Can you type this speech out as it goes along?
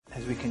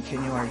as we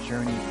continue our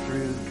journey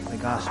through the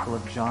Gospel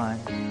of John.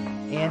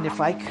 And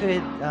if I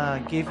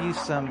could give you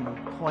some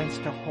points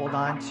to hold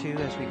on to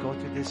as we go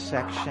through this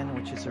section,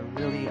 which is a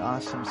really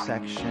awesome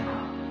section,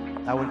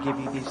 I would give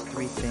you these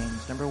three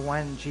things. Number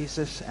one,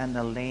 Jesus and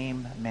the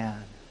lame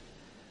man.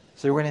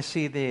 So we're going to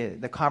see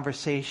the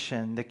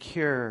conversation, the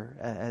cure,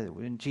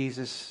 when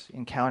Jesus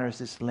encounters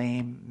this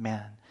lame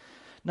man.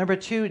 Number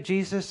two,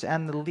 Jesus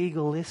and the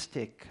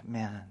legalistic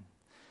man.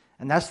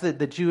 And that's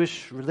the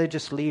Jewish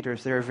religious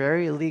leaders. They're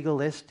very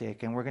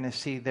legalistic, and we're going to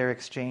see their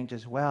exchange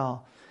as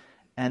well.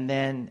 And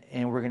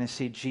we're going to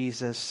see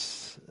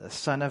Jesus,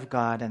 Son of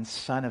God and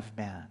Son of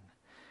Man.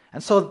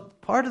 And so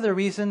part of the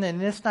reason, and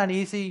it's not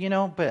easy,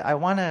 but I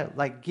want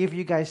to give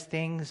you guys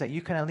things that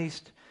you can at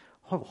least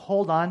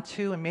hold on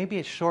to, and maybe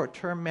it's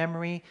short-term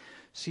memory,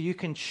 so you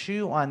can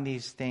chew on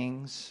these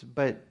things.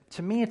 But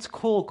to me, it's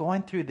cool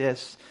going through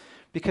this,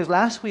 because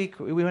last week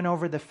we went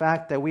over the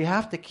fact that we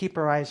have to keep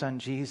our eyes on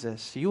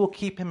Jesus. You will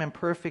keep him in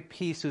perfect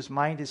peace whose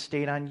mind is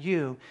stayed on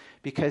you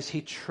because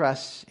he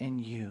trusts in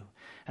you.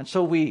 And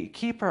so we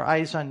keep our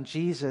eyes on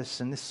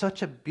Jesus, and it's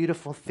such a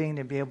beautiful thing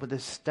to be able to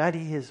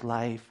study his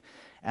life.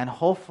 And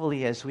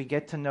hopefully as we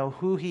get to know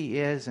who he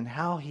is and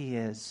how he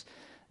is,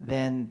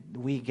 then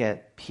we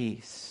get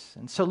peace.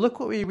 And so look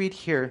what we read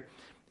here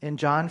in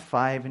John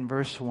 5 in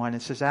verse 1.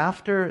 It says,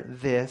 after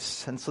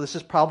this, and so this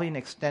is probably an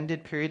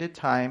extended period of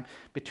time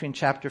between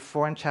chapter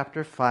 4 and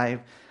chapter 5,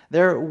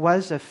 there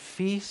was a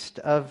feast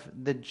of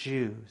the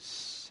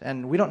Jews.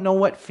 And we don't know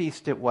what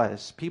feast it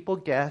was. People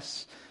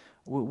guess.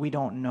 We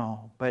don't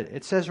know. But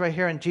it says right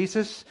here, and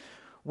Jesus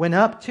went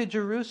up to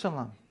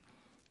Jerusalem.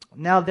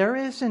 Now there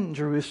is in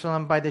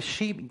Jerusalem by the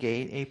sheep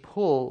gate a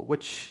pool,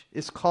 which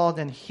is called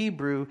in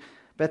Hebrew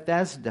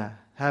Bethesda,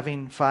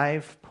 having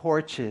 5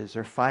 porches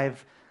or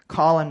 5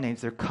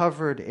 colonnades. They're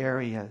covered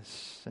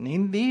areas. And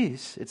in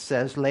these, it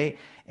says, lay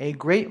a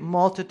great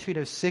multitude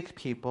of sick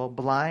people,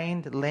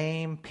 blind,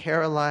 lame,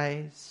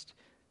 paralyzed.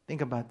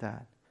 Think about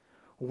that.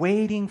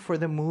 Waiting for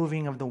the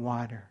moving of the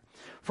water.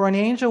 For an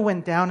angel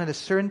went down at a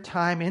certain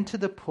time into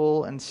the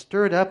pool and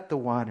stirred up the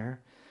water.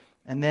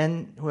 And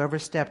then whoever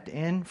stepped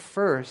in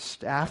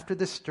first after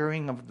the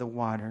stirring of the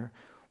water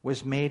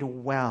was made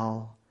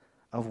well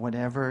of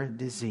whatever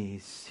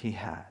disease he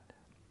had.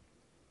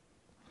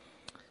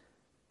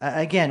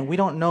 Again, we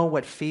don't know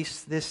what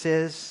feast this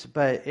is,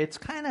 but it's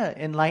kind of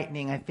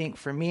enlightening, I think,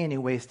 for me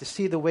anyways, to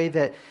see the way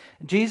that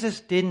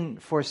Jesus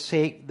didn't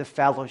forsake the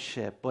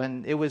fellowship.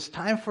 When it was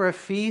time for a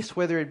feast,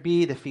 whether it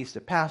be the Feast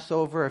of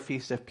Passover, a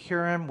Feast of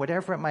Purim,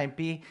 whatever it might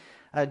be,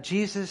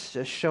 Jesus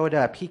just showed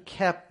up. He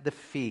kept the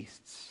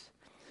feasts.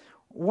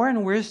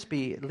 Warren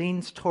Wiersbe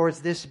leans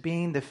towards this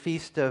being the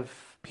Feast of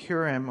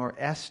Purim or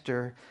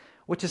Esther,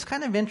 which is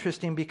kind of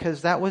interesting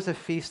because that was a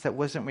feast that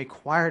wasn't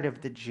required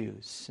of the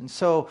Jews. And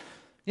so,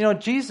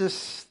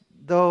 Jesus,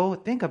 though,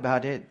 think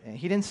about it,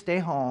 he didn't stay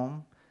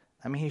home.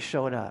 He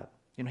showed up.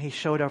 He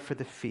showed up for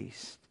the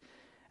feast.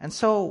 And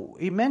so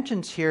he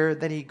mentions here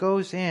that he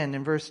goes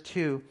in verse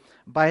 2,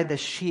 by the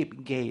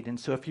sheep gate. And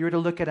so if you were to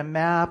look at a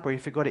map, or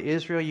if you go to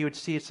Israel, you would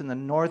see it's in the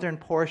northern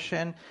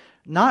portion,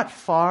 not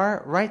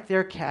far, right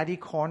there, catty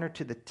corner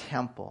to the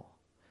temple.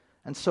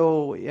 And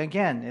so,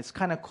 again, it's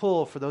kind of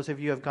cool for those of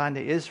you who have gone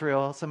to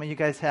Israel. Some of you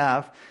guys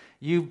have.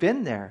 You've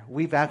been there.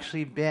 We've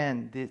actually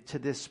been to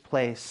this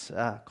place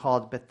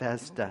called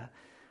Bethesda.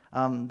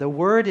 The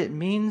word, it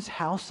means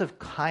house of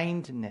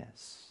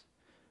kindness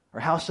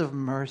or house of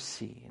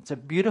mercy. It's a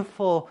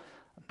beautiful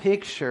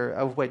picture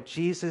of what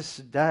Jesus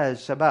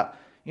does, about,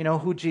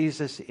 who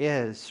Jesus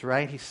is,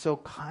 right? He's so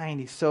kind.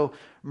 He's so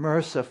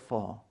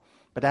merciful.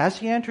 But as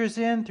he enters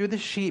in through the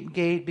sheep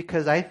gate,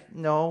 because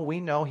we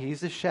know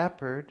he's the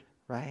shepherd,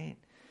 right?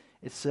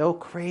 It's so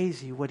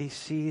crazy what he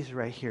sees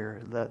right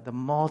here. The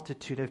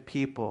multitude of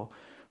people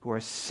who are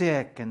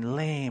sick and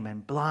lame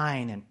and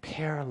blind and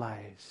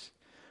paralyzed.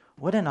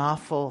 What an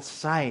awful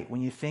sight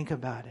when you think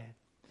about it.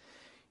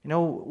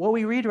 What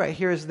we read right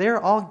here is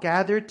they're all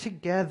gathered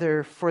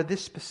together for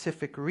this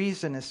specific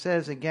reason. It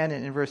says again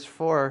in verse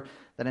 4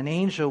 that an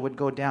angel would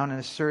go down at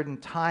a certain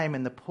time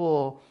in the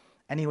pool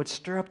and he would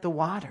stir up the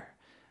water.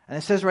 And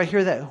it says right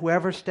here that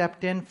whoever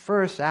stepped in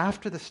first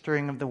after the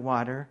stirring of the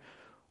water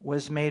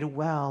was made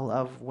well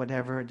of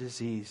whatever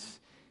disease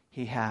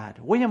he had.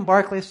 William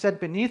Barclay said,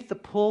 beneath the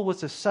pool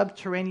was a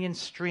subterranean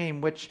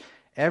stream which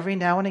every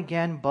now and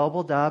again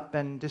bubbled up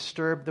and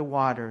disturbed the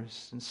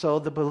waters. And so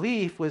the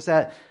belief was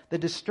that the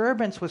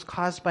disturbance was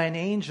caused by an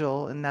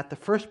angel, and that the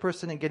first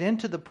person to get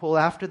into the pool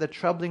after the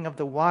troubling of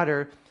the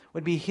water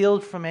would be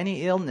healed from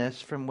any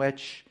illness from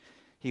which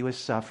he was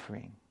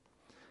suffering.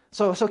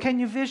 So can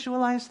you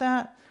visualize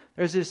that?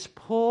 There's this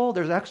pool.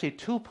 There's actually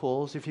 2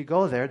 pools. If you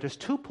go there, there's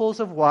 2 pools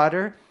of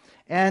water.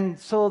 And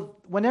so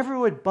whenever it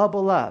would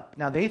bubble up,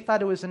 now they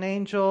thought it was an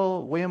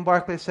angel. William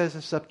Barclay says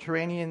a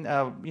subterranean,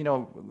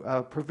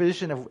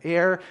 provision of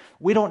air.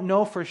 We don't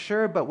know for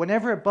sure, but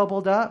whenever it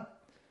bubbled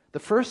up, the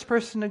first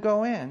person to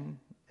go in,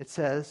 it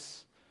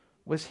says,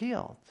 was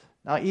healed.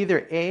 Now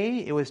either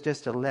A, it was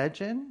just a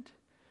legend,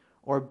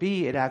 or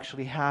B, it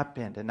actually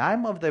happened. And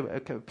I'm of the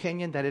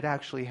opinion that it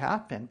actually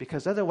happened,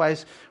 because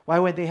otherwise, why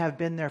would they have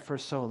been there for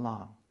so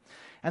long?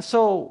 And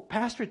so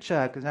Pastor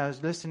Chuck, as I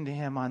was listening to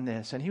him on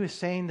this, and he was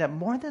saying that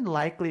more than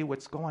likely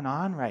what's going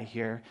on right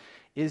here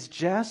is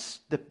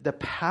just the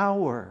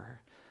power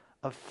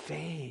of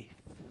faith.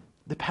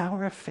 The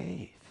power of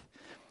faith.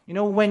 You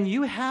know, when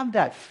you have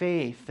that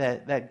faith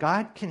that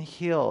God can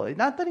heal,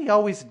 not that he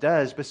always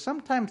does, but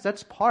sometimes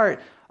that's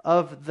part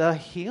of the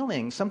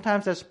healing.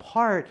 Sometimes that's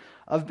part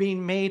of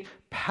being made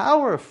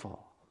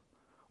powerful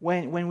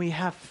when we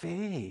have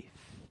faith.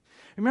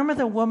 Remember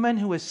the woman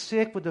who was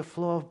sick with the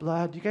flow of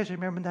blood? Do you guys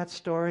remember that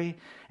story?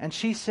 And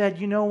she said,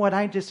 you know what,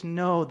 I just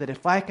know that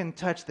if I can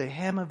touch the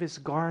hem of his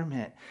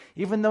garment,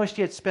 even though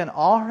she had spent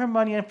all her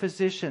money on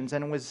physicians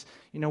and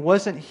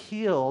wasn't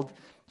healed,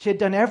 she had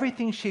done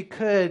everything she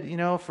could,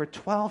 for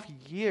 12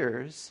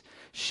 years.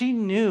 She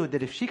knew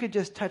that if she could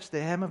just touch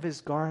the hem of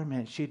his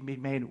garment, she'd be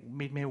made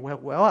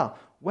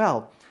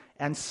well.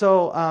 And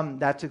so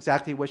that's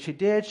exactly what she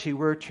did. She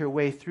worked her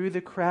way through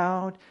the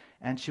crowd,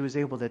 and she was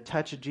able to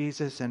touch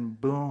Jesus, and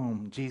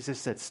boom, Jesus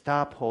said,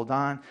 stop, hold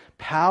on.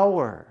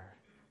 Power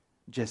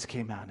just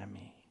came out of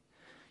me.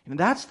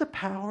 That's the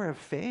power of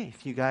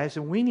faith, you guys,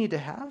 and we need to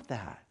have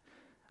that.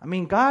 I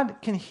mean, God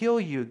can heal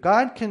you.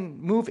 God can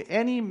move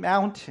any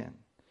mountain.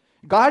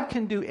 God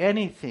can do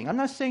anything. I'm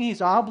not saying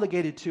he's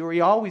obligated to, or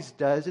he always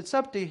does. It's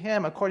up to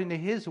him according to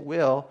his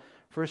will.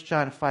 1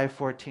 John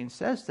 5:14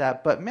 says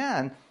that. But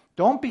man,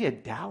 don't be a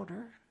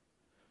doubter.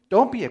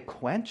 Don't be a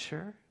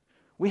quencher.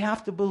 We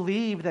have to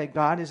believe that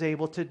God is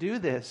able to do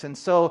this. And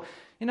so,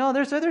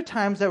 there's other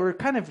times that were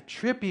kind of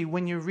trippy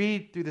when you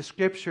read through the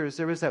scriptures.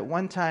 There was that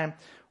one time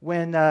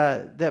when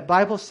the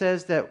Bible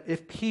says that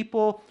if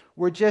people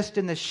were just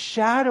in the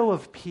shadow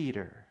of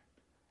Peter,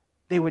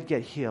 they would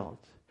get healed.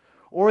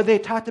 Or they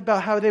talked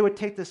about how they would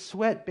take the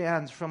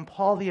sweatbands from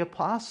Paul the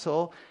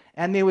Apostle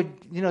and they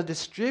would,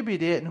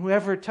 distribute it, and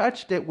whoever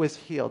touched it was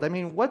healed. I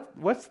mean,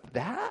 what's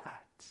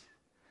that?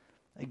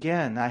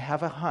 Again, I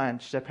have a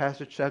hunch that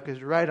Pastor Chuck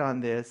is right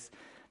on this,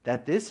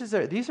 that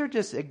these are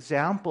just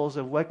examples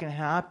of what can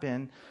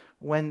happen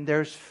when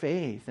there's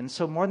faith. And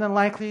so more than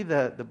likely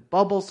the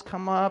bubbles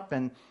come up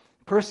and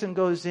a person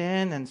goes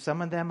in, and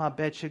some of them I'll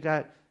bet you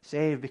got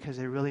saved because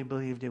they really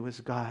believed it was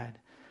God.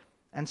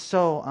 And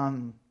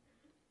so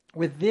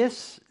with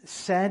this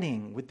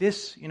setting, with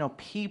this,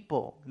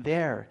 people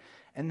there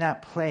in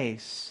that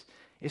place,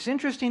 it's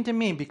interesting to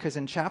me because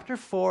in chapter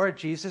 4,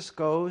 Jesus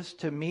goes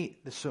to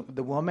meet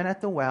the woman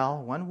at the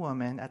well, one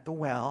woman at the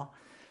well.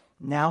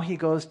 Now he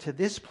goes to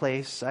this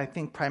place, I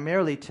think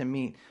primarily to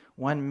meet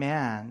one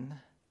man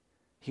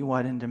he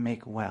wanted to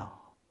make well.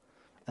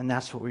 And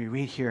that's what we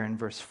read here in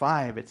verse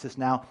 5. It says,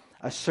 now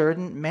a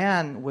certain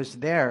man was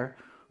there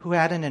who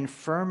had an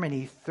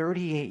infirmity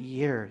 38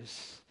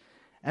 years.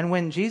 And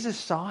when Jesus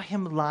saw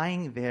him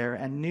lying there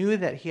and knew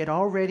that he had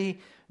already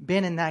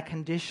been in that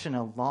condition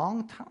a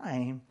long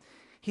time,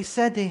 he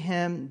said to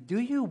him, do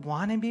you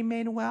want to be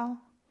made well?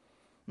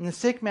 And the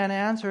sick man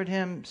answered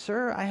him,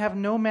 sir, I have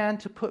no man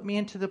to put me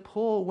into the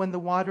pool when the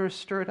water is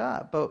stirred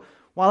up. But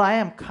while I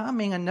am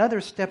coming,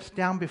 another steps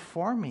down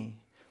before me.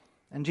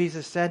 And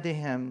Jesus said to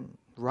him,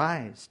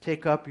 rise,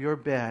 take up your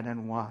bed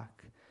and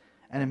walk.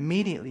 And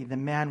immediately the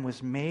man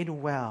was made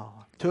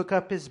well, took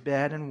up his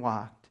bed and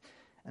walked.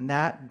 And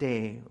that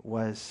day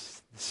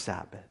was the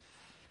Sabbath.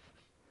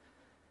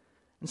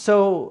 And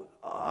so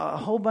a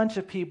whole bunch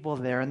of people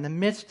there, in the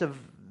midst of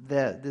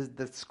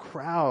this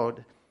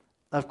crowd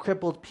of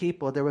crippled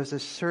people, there was a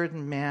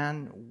certain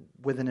man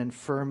with an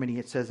infirmity,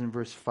 it says in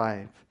verse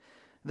 5.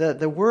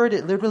 The word,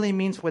 it literally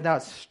means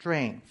without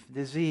strength,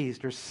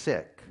 diseased, or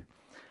sick.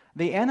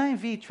 The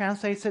NIV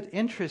translates it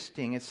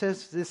interesting. It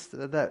says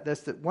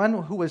that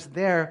one who was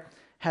there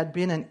had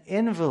been an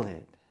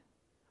invalid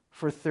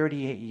for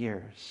 38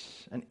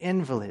 years. An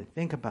invalid.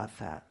 Think about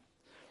that.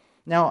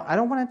 Now, I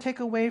don't want to take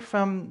away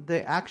from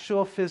the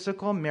actual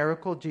physical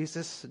miracle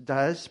Jesus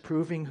does,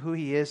 proving who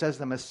he is as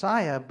the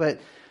Messiah, but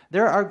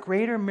there are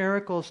greater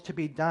miracles to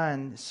be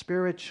done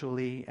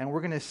spiritually, and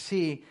we're going to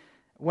see,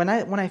 when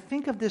I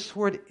think of this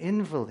word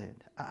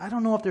invalid, I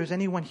don't know if there's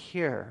anyone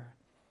here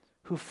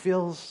who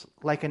feels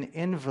like an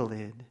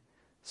invalid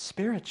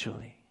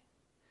spiritually.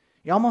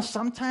 We almost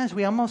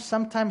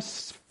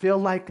sometimes feel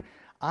like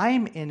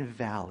I'm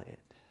invalid.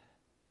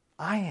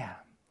 I am.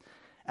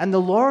 And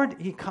the Lord,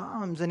 he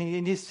comes and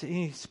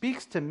he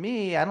speaks to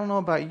me. I don't know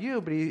about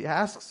you, but he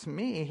asks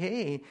me,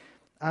 hey,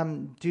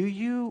 do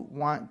you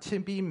want to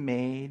be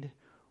made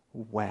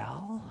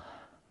well?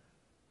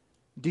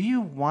 Do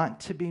you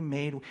want to be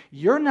made?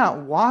 You're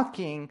not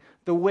walking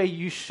the way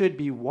you should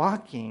be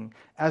walking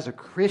as a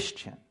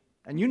Christian.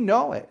 And you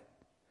know it.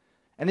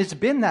 And it's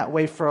been that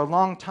way for a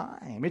long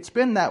time. It's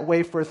been that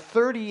way for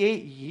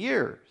 38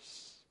 years.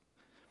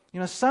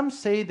 Some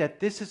say that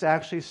this is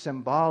actually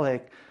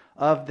symbolic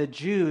of the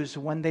Jews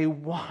when they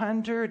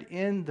wandered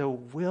in the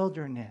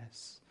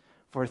wilderness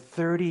for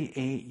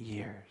 38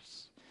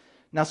 years.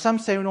 Now, some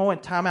say, no,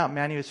 time out,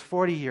 man, he was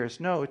 40 years.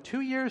 No,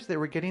 2 years they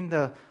were getting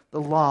the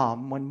law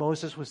when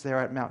Moses was there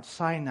at Mount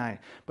Sinai.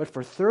 But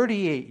for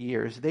 38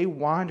 years, they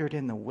wandered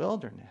in the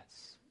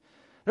wilderness.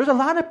 There's a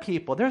lot of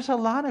people, there's a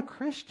lot of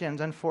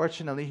Christians,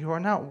 unfortunately, who are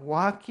not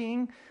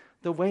walking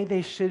the way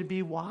they should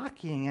be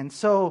walking. And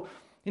so,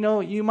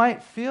 you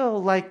might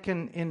feel like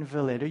an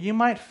invalid, or you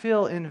might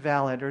feel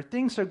invalid, or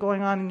things are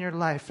going on in your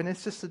life, and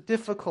it's just a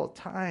difficult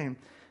time.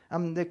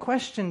 The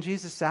question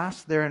Jesus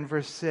asked there in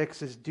verse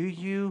 6 is, do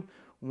you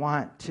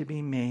want to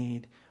be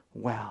made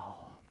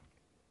well?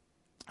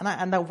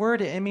 And that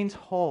word, it means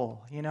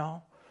whole,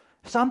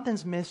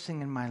 Something's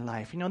missing in my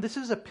life. This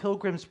is a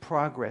pilgrim's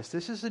progress.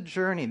 This is a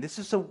journey. This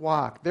is a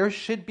walk. There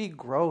should be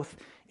growth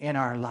in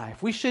our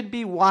life. We should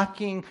be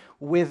walking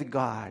with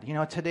God.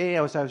 Today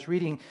as I was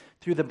reading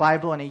through the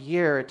Bible in a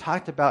year, it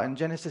talked about in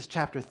Genesis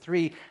chapter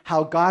 3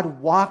 how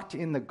God walked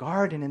in the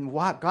garden, and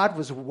God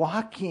was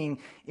walking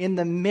in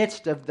the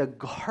midst of the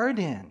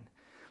garden.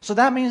 So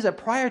that means that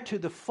prior to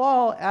the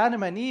fall,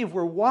 Adam and Eve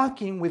were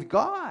walking with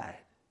God.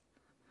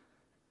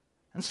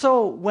 And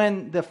so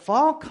when the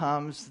fall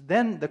comes,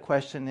 then the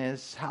question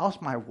is,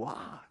 how's my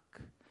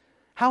walk?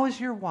 How is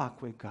your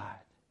walk with God?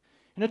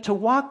 To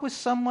walk with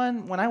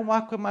someone, when I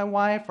walk with my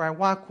wife or I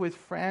walk with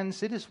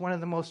friends, it is one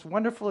of the most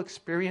wonderful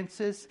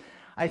experiences.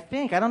 I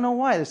don't know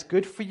why, it's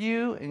good for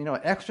you,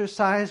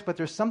 exercise, but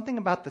there's something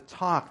about the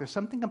talk, there's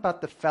something about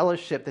the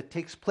fellowship that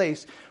takes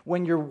place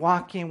when you're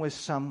walking with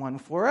someone.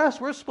 For us,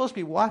 we're supposed to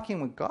be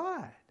walking with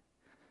God.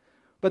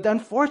 But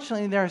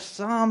unfortunately, there are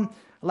some,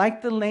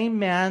 like the lame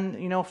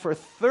man, for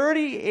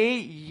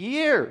 38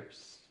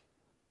 years,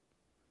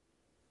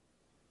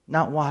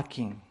 not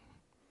walking.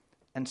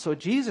 And so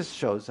Jesus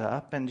shows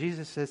up, and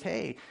Jesus says,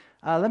 hey,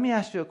 let me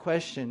ask you a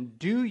question.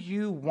 Do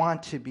you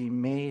want to be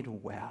made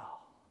well?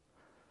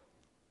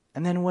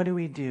 And then what do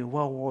we do?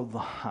 Well,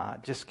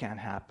 it just can't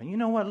happen. You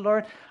know what,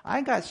 Lord?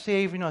 I got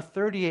saved,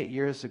 38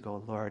 years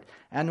ago, Lord.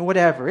 And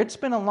whatever. It's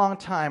been a long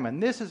time,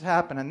 and this has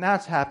happened, and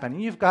that's happened.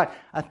 And you've got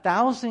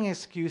 1,000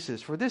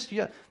 excuses for this.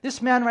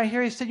 This man right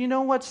here, he said, you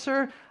know what,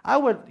 sir? I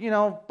would,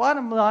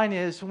 bottom line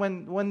is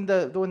when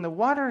the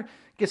water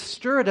gets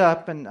stirred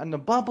up and the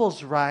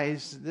bubbles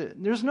rise,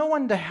 there's no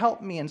one to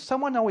help me, and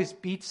someone always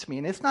beats me,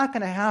 and it's not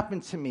going to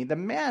happen to me. The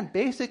man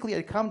basically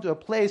had come to a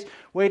place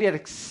where he had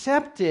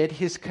accepted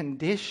his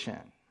condition.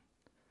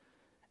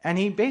 And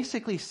he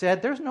basically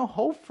said, there's no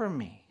hope for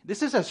me.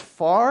 This is as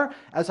far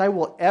as I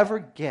will ever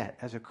get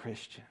as a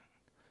Christian.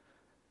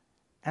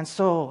 And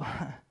so,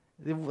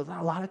 a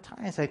lot of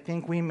times I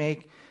think we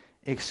make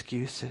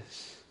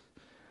excuses.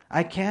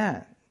 I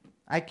can't.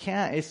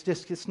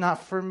 It's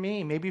not for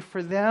me. Maybe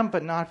for them,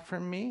 but not for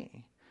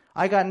me.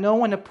 I got no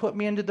one to put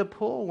me into the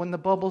pool when the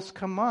bubbles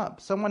come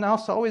up. Someone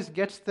else always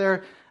gets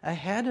there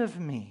ahead of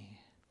me.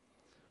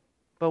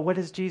 But what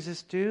does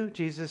Jesus do?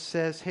 Jesus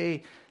says,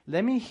 hey,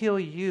 let me heal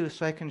you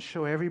so I can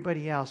show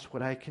everybody else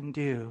what I can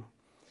do.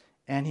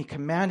 And he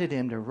commanded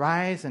him to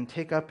rise and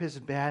take up his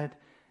bed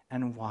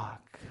and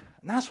walk.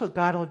 And that's what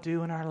God will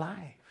do in our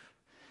life.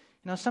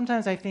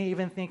 Sometimes I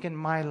even think in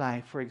my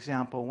life, for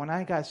example, when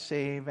I got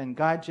saved and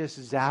God just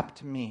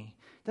zapped me.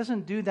 He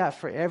doesn't do that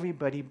for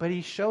everybody, but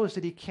he shows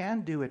that he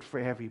can do it for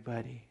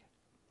everybody.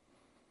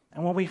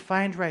 And what we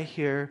find right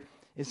here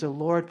is the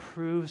Lord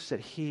proves that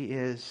he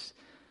is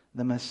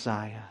the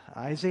Messiah.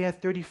 Isaiah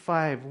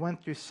 35,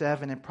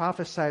 1-7, it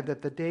prophesied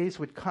that the days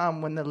would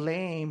come when the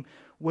lame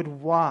would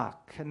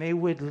walk and they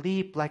would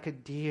leap like a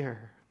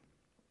deer.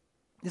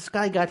 This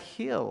guy got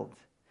healed,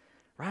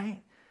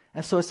 right?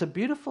 And so it's a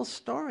beautiful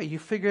story. You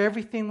figure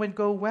everything would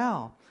go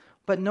well.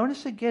 But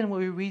notice again what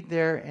we read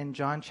there in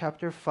John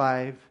chapter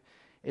 5.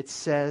 It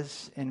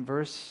says in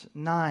verse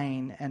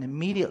 9, and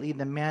immediately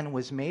the man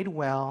was made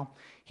well.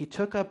 He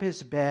took up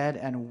his bed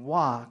and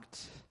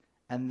walked,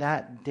 and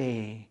that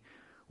day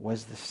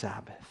was the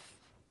Sabbath.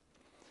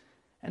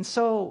 And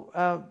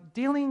so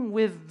dealing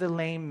with the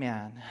lame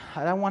man,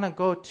 I don't want to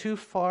go too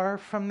far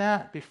from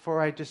that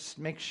before I just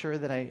make sure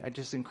that I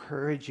just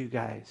encourage you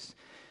guys.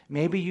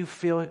 Maybe you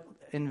feel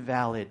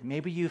invalid.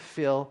 Maybe you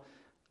feel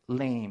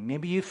lame.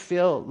 Maybe you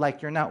feel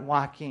like you're not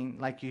walking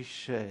like you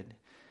should.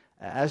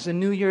 As the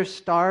new year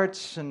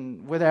starts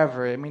and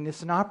whatever,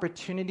 it's an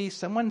opportunity.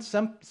 Someone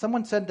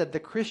said that the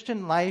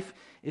Christian life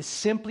is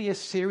simply a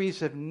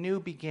series of new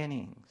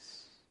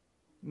beginnings.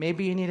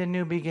 Maybe you need a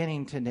new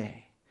beginning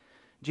today.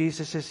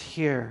 Jesus is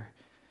here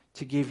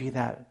to give you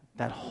that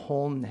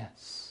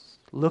wholeness.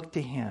 Look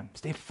to him.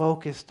 Stay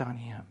focused on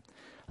him.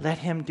 Let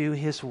him do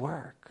his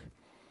work.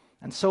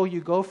 And so you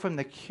go from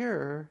the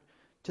cure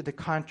to the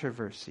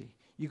controversy.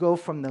 You go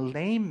from the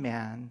lame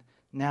man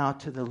now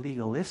to the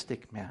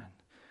legalistic man.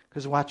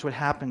 Because watch what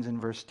happens in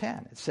verse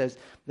 10. It says,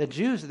 the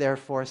Jews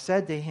therefore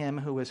said to him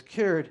who was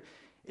cured,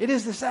 it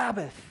is the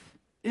Sabbath.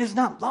 It is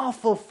not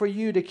lawful for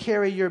you to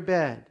carry your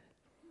bed.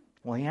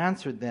 Well, he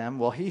answered them,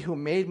 well, he who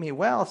made me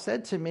well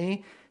said to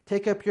me,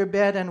 take up your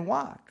bed and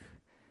walk.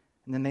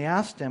 And then they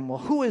asked him, well,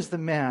 who is the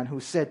man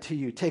who said to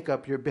you, take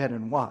up your bed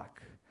and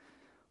walk?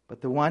 But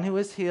the one who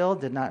was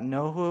healed did not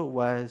know who it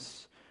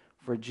was,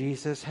 for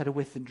Jesus had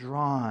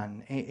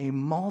withdrawn, a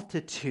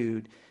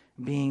multitude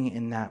being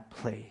in that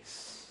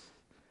place.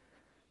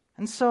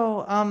 And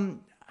so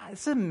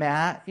it's a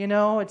mat,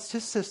 it's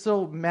just this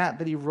little mat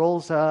that he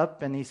rolls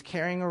up and he's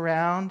carrying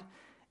around.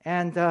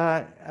 And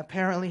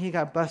apparently he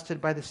got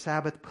busted by the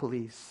Sabbath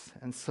police.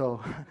 And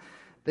so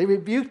they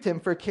rebuked him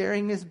for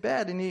carrying his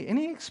bed. And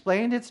he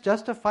explained it's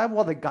justifiable.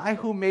 Well, the guy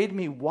who made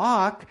me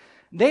walk,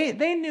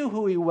 they knew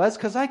who he was.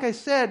 Because like I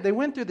said, they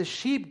went through the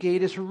sheep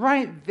gate. It's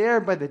right there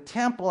by the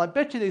temple. I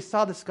bet you they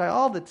saw this guy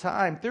all the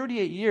time,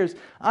 38 years,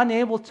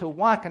 unable to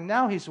walk. And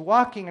now he's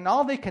walking. And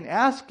all they can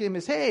ask him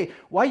is, hey,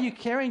 why are you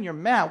carrying your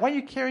mat? Why are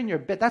you carrying your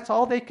bed? That's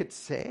all they could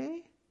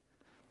say?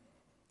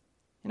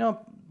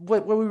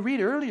 What we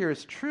read earlier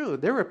is true.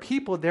 There were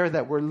people there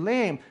that were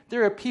lame.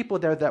 There are people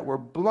there that were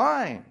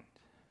blind.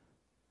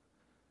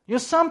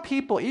 Some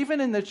people,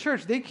 even in the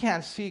church, they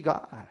can't see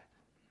God.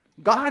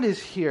 God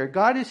is here.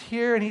 God is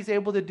here, and he's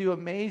able to do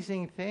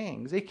amazing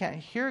things. They can't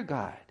hear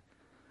God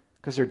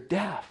because they're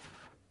deaf.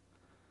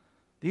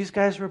 These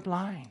guys were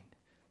blind.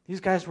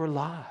 These guys were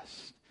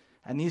lost.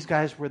 And these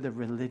guys were the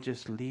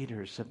religious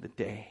leaders of the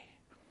day.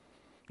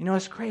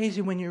 It's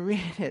crazy when you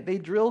read it. They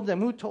drilled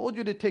them. Who told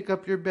you to take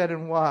up your bed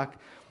and walk?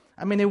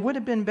 It would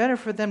have been better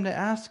for them to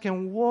ask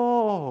him,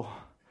 whoa,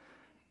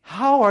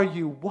 how are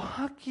you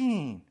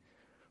walking?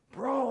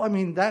 Bro,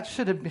 that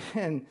should have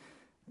been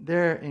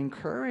their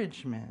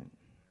encouragement.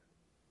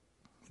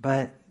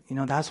 But,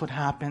 that's what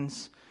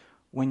happens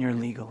when you're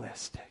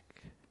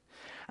legalistic.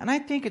 And I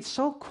think it's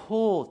so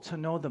cool to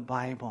know the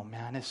Bible,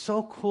 man. It's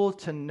so cool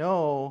to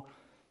know,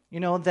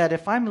 that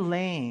if I'm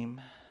lame,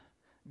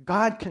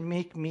 God can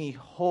make me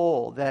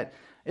whole, that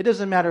it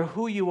doesn't matter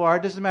who you are,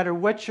 it doesn't matter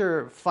what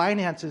your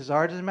finances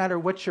are, it doesn't matter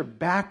what your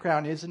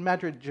background is, it doesn't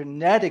matter what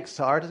genetics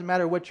are, it doesn't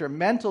matter what your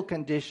mental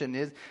condition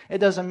is, it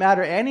doesn't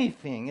matter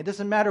anything, it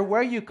doesn't matter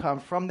where you come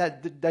from,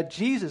 that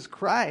Jesus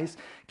Christ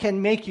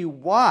can make you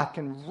walk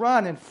and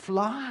run and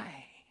fly.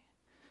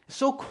 It's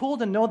so cool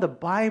to know the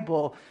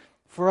Bible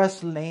for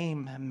us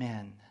lame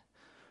men.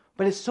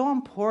 But it's so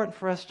important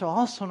for us to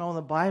also know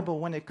the Bible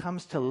when it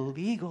comes to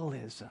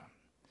legalism.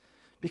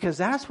 Because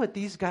that's what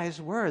these guys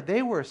were.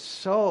 They were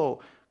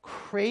so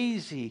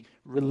crazy,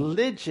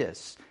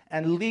 religious,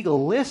 and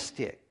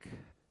legalistic.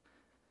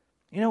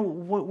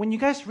 When you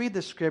guys read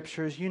the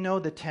scriptures, you know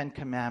the 10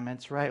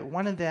 Commandments, right?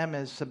 One of them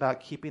is about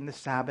keeping the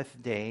Sabbath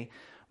day.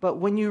 But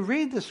when you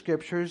read the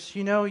scriptures,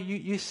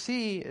 you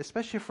see,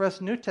 especially for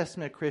us New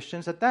Testament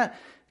Christians, that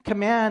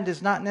command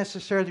is not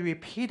necessarily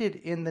repeated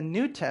in the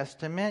New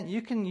Testament.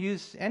 You can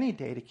use any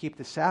day to keep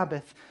the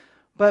Sabbath.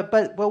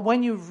 But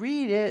when you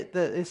read it,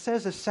 it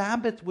says the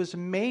Sabbath was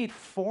made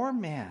for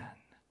man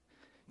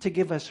to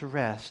give us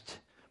rest.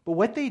 But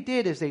what they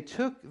did is they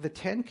took the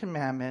 10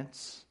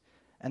 Commandments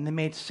and they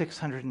made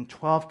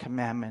 612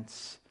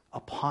 commandments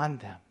upon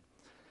them.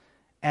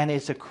 And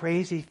it's a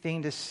crazy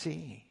thing to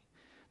see,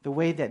 the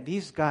way that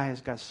these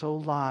guys got so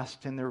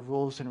lost in their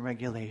rules and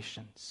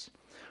regulations.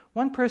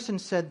 One person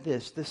said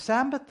this: the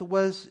Sabbath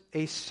was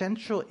a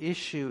central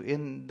issue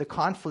in the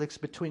conflicts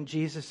between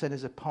Jesus and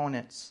his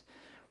opponents.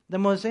 The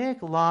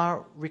Mosaic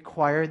law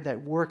required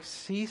that work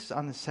cease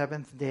on the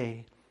seventh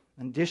day.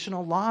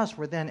 Additional laws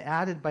were then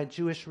added by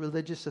Jewish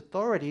religious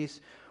authorities,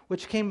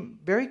 which became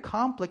very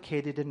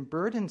complicated and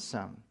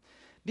burdensome.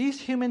 These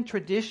human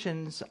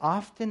traditions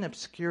often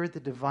obscure the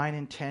divine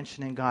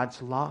intention in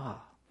God's law.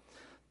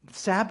 The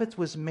Sabbath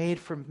was made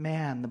for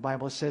man, the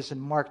Bible says in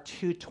Mark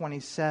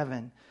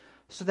 2:27,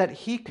 so that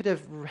he could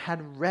have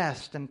had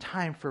rest and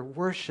time for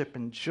worship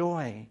and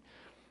joy.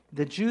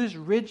 The Jews'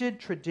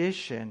 rigid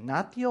tradition,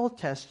 not the Old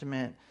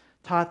Testament,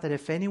 taught that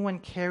if anyone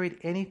carried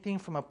anything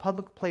from a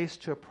public place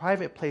to a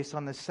private place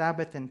on the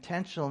Sabbath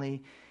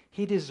intentionally,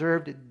 he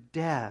deserved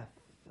death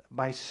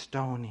by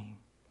stoning.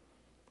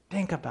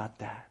 Think about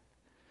that.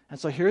 And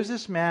so here's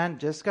this man,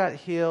 just got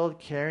healed,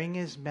 carrying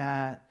his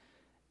mat,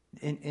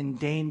 in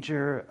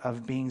danger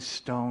of being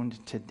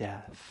stoned to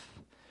death.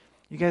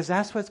 You guys,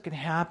 that's what's going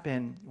to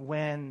happen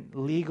when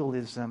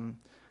legalism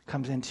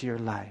comes into your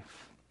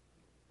life.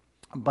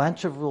 A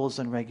bunch of rules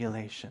and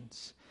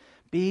regulations.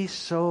 Be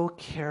so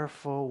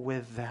careful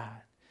with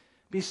that.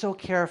 Be so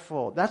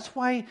careful. That's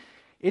why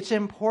it's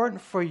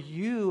important for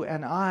you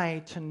and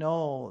I to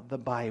know the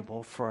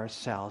Bible for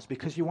ourselves.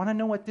 Because you want to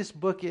know what this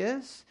book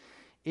is?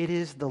 It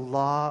is the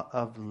law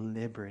of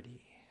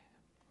liberty.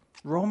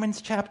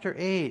 Romans chapter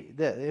 8,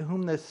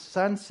 whom the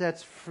Son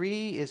sets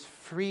free is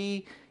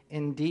free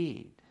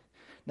indeed.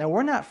 Now,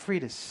 we're not free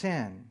to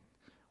sin.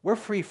 We're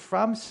free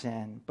from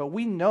sin, but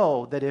we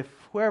know that if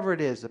whoever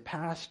it is, a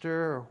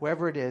pastor or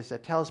whoever it is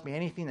that tells me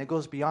anything that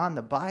goes beyond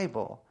the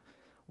Bible,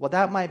 well,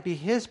 that might be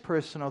his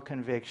personal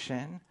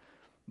conviction,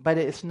 but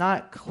it's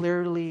not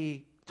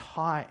clearly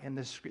taught in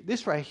the script.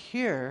 This right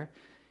here,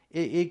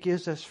 it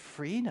gives us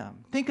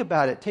freedom. Think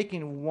about it,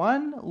 taking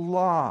one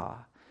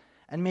law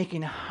and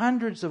making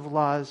hundreds of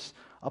laws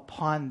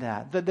upon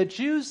that. The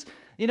Jews,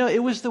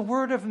 it was the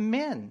word of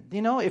men.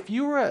 If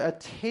you were a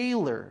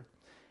tailor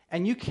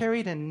and you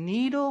carried a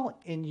needle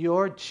in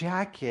your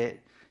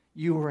jacket,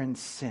 you were in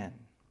sin.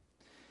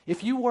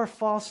 If you wore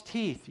false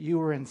teeth, you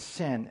were in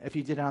sin if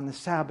you did it on the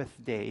Sabbath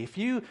day. If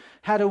you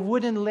had a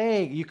wooden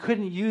leg, you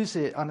couldn't use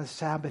it on a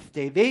Sabbath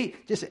day. They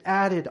just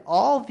added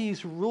all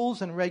these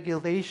rules and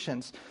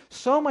regulations,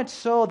 so much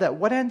so that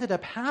what ended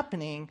up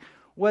happening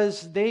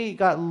was they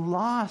got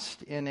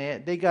lost in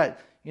it. They got,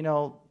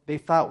 they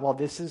thought, well,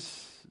 this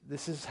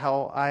is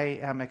how I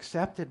am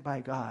accepted by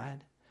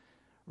God,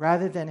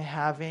 rather than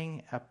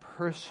having a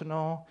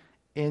personal,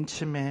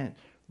 intimate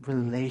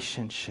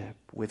relationship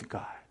with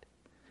God.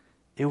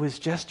 It was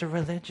just a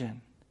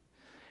religion.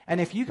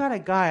 And if you got a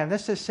guy, and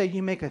let's just say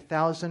you make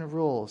 1,000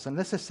 rules, and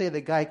let's just say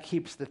the guy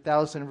keeps the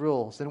 1,000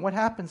 rules, and what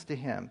happens to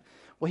him?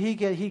 Well,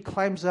 he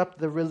climbs up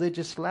the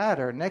religious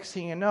ladder. Next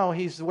thing you know,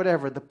 he's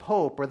the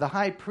Pope or the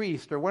High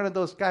Priest or one of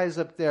those guys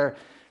up there,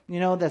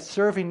 that's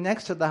serving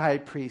next to the High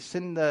Priest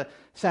in the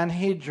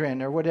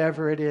Sanhedrin or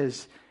whatever it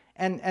is.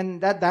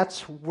 And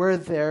that's where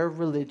their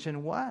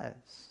religion was.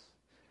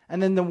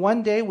 And then the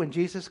one day when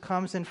Jesus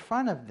comes in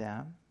front of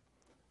them,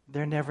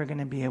 they're never going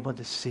to be able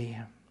to see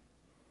him.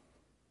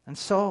 And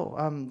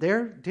so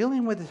they're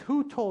dealing with,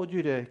 who told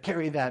you to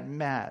carry that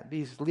mat?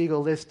 These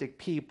legalistic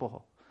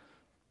people.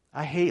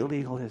 I hate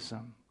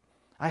legalism.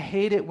 I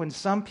hate it when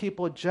some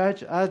people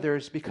judge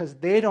others because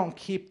they don't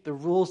keep the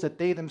rules that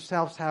they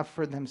themselves have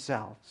for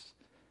themselves.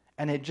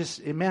 And it's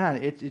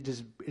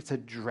a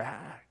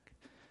drag.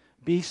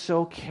 Be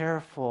so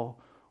careful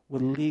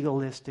with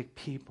legalistic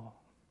people.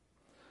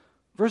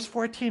 Verse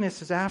 14, it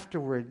says,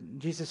 afterward,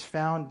 Jesus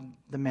found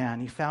the man.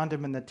 He found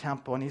him in the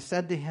temple, and he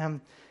said to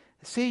him,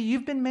 see,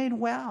 you've been made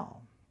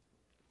well.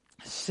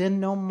 Sin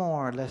no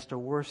more, lest a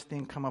worse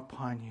thing come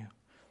upon you.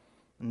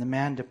 And the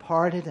man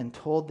departed and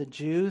told the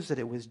Jews that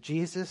it was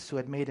Jesus who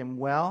had made him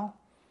well.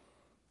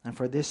 And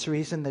for this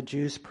reason, the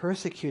Jews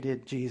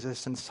persecuted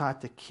Jesus and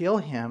sought to kill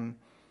him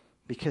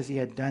because he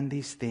had done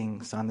these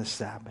things on the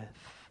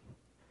Sabbath.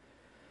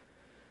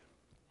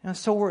 And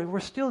so we're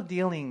still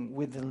dealing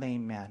with the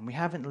lame man. We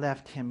haven't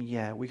left him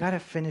yet. We got to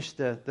finish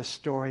the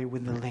story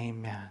with the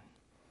lame man.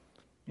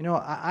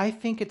 I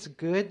think it's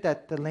good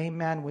that the lame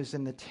man was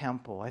in the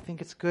temple. I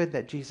think it's good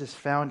that Jesus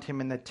found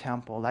him in the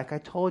temple. Like I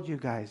told you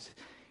guys,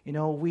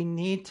 we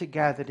need to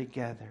gather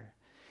together.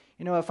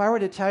 If I were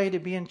to tell you to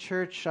be in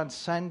church on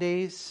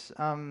Sundays,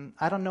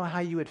 I don't know how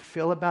you would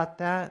feel about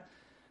that.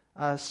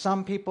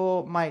 Some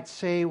people might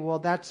say, well,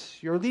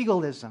 that's your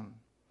legalism.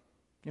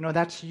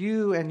 That's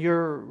you and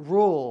your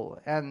rule.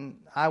 And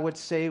I would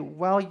say,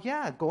 well,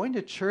 yeah, going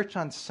to church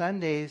on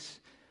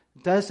Sundays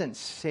doesn't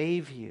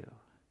save you.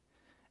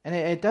 And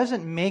it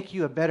doesn't make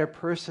you a better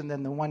person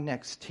than the one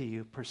next to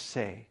you, per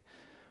se.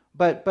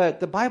 But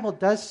the Bible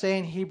does say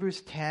in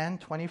Hebrews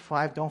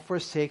 10:25, don't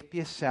forsake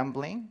the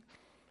assembling.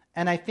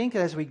 And I think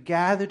as we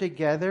gather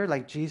together,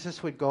 like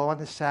Jesus would go on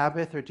the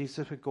Sabbath or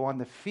Jesus would go on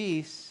the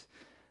feast,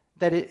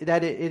 that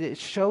it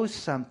shows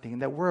something,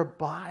 that we're a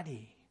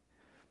body.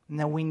 And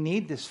that we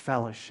need this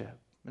fellowship.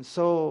 And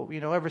so,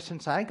 ever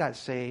since I got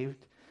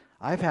saved,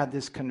 I've had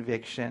this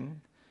conviction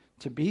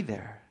to be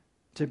there,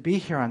 to be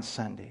here on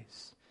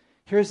Sundays.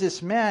 Here's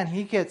this man,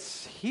 he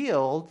gets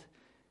healed.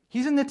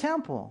 He's in the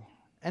temple.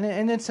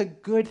 And it's a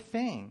good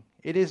thing.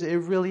 It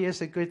really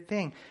is a good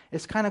thing.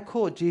 It's kind of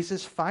cool.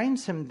 Jesus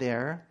finds him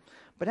there.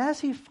 But as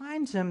he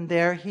finds him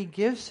there, he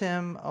gives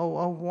him a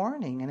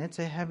warning. And it's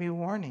a heavy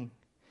warning.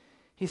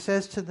 He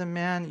says to the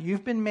man,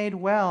 you've been made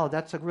well.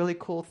 That's a really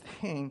cool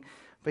thing.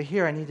 But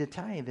here, I need to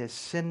tell you this,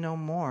 sin no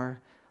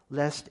more,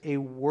 lest a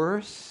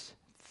worse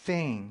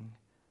thing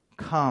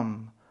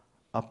come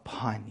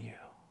upon you.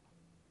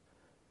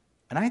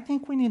 And I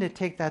think we need to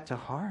take that to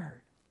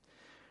heart.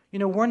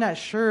 We're not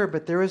sure,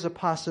 but there is a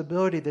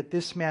possibility that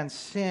this man's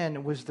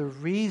sin was the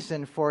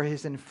reason for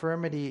his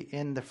infirmity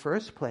in the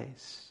first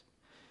place.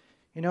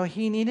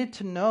 He needed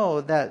to know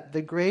that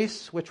the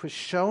grace which was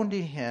shown to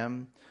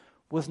him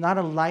was not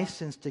a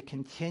license to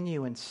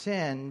continue in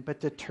sin, but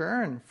to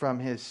turn from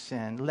his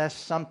sin,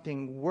 lest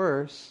something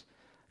worse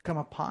come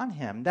upon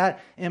him.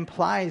 That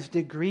implies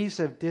degrees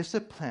of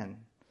discipline.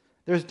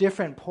 There's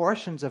different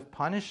portions of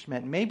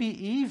punishment, maybe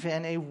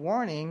even a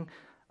warning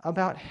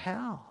about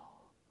hell.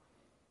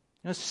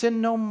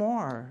 Sin no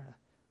more,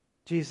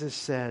 Jesus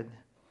said.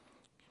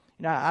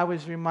 I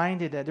was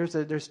reminded that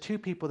there's two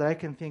people that I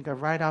can think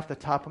of right off the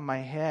top of my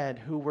head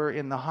who were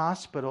in the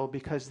hospital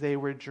because they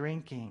were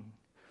drinking.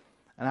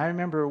 And I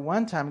remember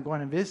one time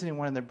going and visiting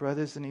one of the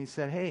brothers, and he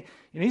said, hey,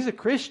 he's a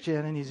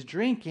Christian, and he's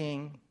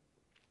drinking,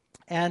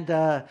 and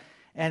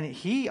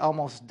he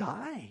almost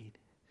died.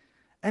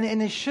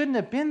 And it shouldn't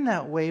have been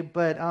that way,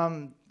 but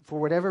for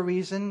whatever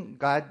reason,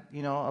 God,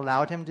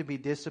 allowed him to be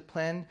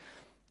disciplined.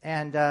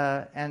 And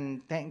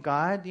thank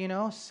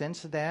God,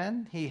 since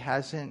then, he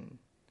hasn't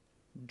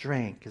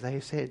drank. Is that how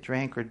you say it?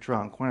 Drank or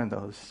drunk? One of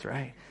those,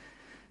 right?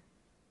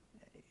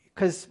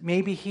 Because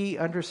maybe he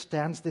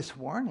understands this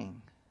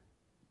warning.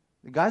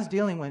 God's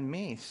dealing with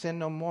me. Sin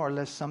no more,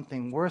 lest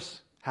something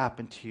worse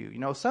happen to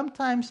you.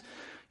 Sometimes,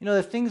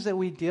 the things that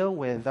we deal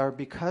with are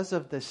because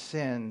of the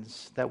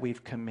sins that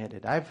we've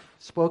committed. I've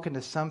spoken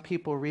to some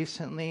people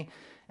recently,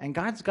 And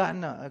God's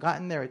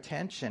gotten their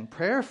attention.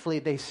 Prayerfully,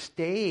 they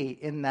stay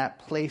in that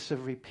place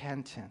of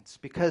repentance.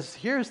 Because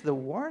here's the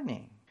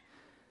warning.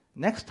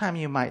 Next time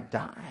you might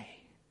die.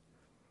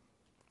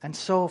 And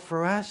so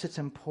for us, it's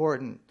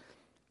important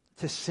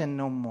to sin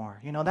no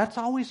more. That's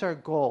always our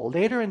goal.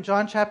 Later in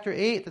John chapter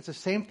 8, that's the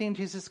same thing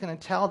Jesus is going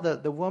to tell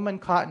the woman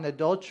caught in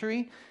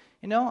adultery.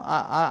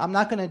 I'm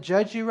not going to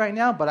judge you right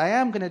now, but I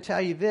am going to tell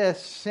you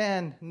this: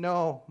 sin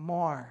no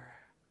more.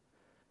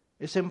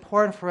 It's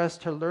important for us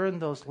to learn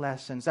those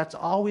lessons. That's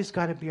always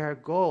got to be our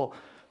goal.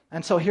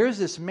 And so here's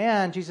this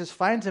man. Jesus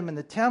finds him in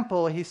the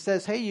temple. He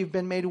says, hey, you've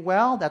been made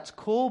well. That's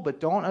cool,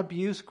 but don't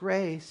abuse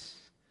grace.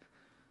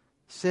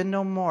 Sin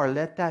no more.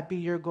 Let that be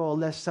your goal,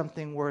 lest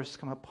something worse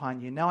come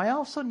upon you. Now, I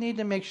also need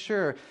to make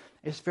sure,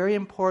 it's very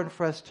important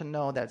for us to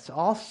know that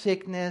all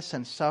sickness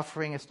and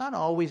suffering, it's not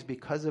always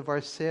because of our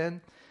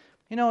sin.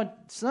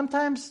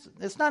 Sometimes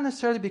it's not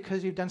necessarily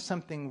because you've done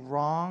something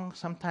wrong.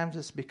 Sometimes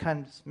it's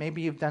because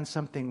maybe you've done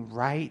something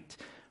right.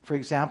 For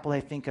example,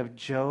 I think of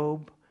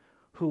Job,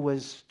 who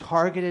was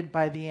targeted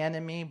by the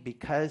enemy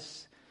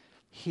because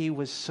he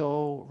was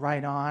so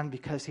right on,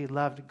 because he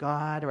loved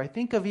God. Or I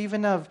think of you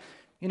got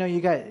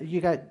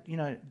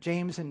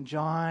James and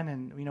John,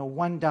 and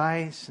one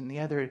dies and the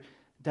other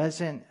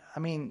doesn't.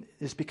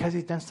 It's because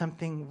he's done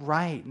something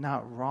right,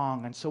 not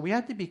wrong. And so we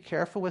have to be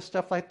careful with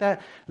stuff like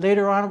that.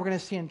 Later on, we're going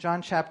to see in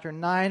John chapter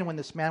 9, when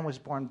this man was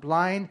born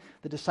blind,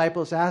 the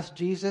disciples asked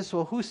Jesus,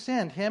 well, who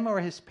sinned, him or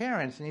his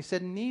parents? And he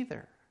said,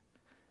 neither.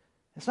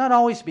 It's not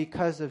always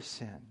because of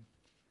sin.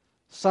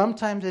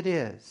 Sometimes it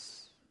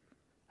is.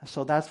 And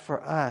so that's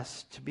for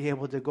us to be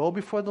able to go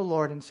before the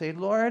Lord and say,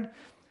 Lord,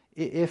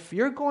 if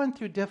you're going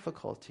through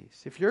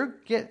difficulties, if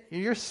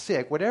you're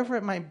sick, whatever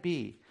it might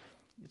be,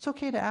 it's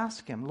okay to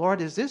ask him, Lord,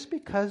 is this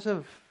because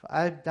of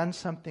I've done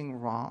something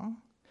wrong?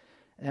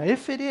 And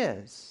if it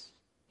is,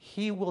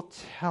 he will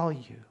tell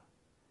you.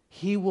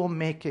 He will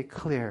make it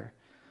clear.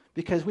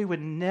 Because we would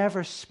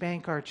never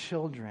spank our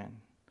children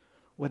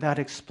without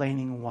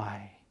explaining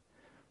why.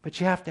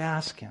 But you have to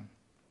ask him.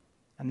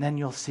 And then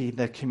you'll see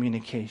the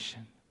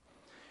communication.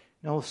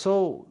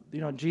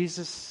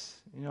 Jesus,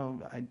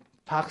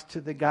 talks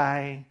to the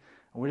guy.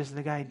 What does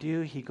the guy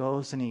do? He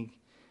goes and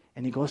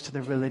he goes to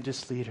the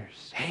religious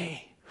leaders.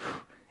 Hey,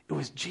 it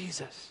was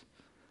Jesus.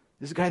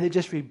 This guy that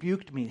just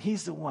rebuked me.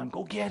 He's the one.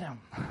 Go get him.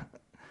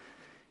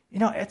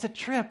 It's a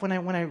trip. When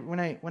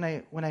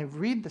I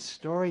read the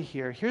story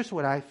here, here's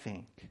what I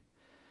think.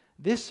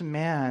 This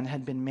man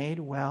had been made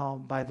well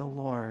by the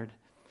Lord,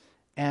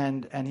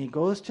 and he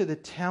goes to the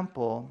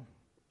temple,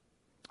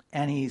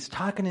 and he's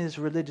talking to his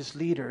religious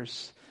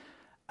leaders.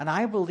 And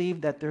I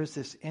believe that there's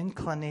this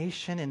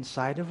inclination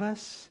inside of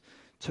us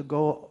to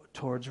go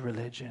towards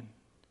religion.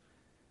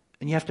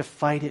 And you have to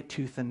fight it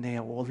tooth and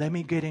nail. Well, let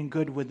me get in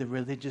good with the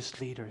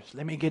religious leaders.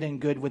 Let me get in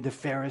good with the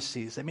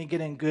Pharisees. Let me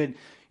get in good,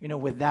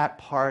 with that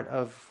part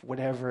of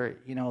whatever,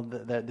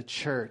 the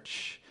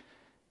church.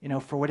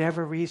 For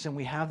whatever reason,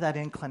 we have that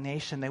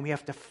inclination that we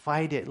have to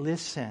fight it.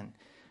 Listen,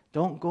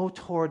 don't go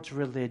towards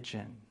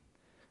religion.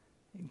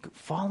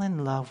 Fall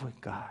in love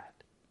with God.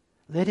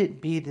 Let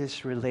it be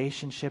this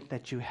relationship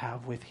that you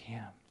have with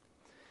him.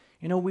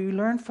 We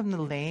learn from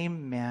the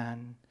lame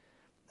man,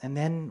 and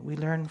then we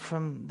learn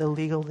from the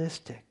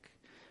legalistic.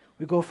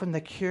 We go from the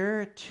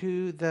cure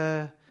to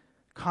the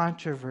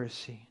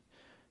controversy.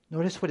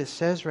 Notice what it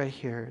says right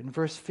here. In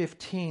verse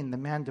 15, the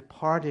man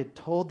departed,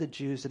 told the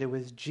Jews that it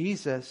was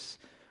Jesus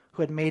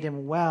who had made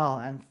him well.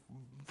 And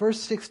verse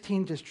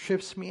 16 just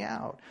trips me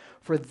out.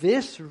 For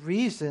this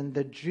reason,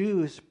 the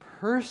Jews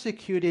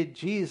persecuted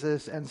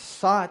Jesus and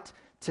sought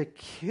to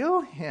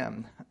kill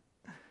him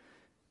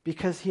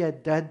because he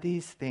had done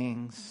these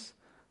things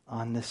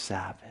on the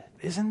Sabbath.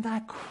 Isn't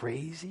that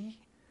crazy?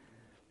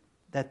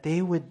 That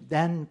they would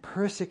then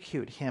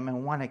persecute him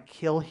and want to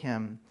kill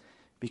him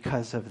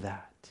because of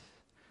that.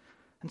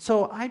 And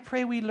so I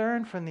pray we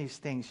learn from these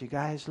things, you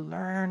guys.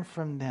 Learn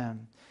from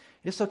them.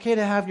 It's okay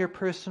to have your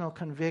personal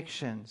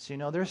convictions.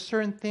 There's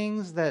certain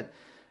things that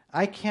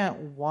I can't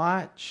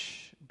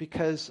watch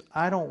because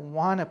I don't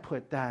want to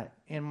put that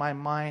in my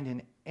mind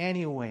in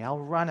any way. I'll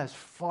run as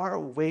far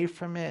away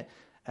from it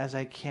as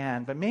I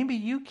can. But maybe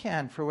you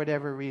can for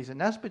whatever reason.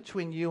 That's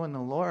between you and the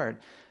Lord.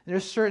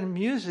 There's certain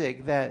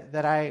music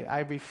that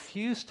I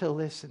refuse to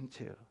listen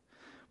to.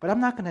 But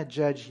I'm not going to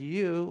judge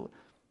you.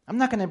 I'm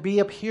not going to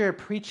be up here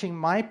preaching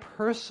my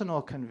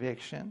personal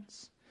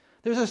convictions.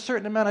 There's a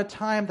certain amount of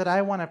time that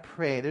I want to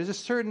pray. There's a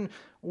certain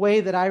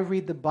way that I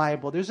read the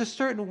Bible. There's a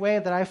certain way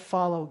that I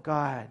follow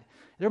God.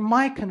 They're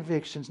my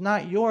convictions,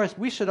 not yours.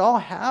 We should all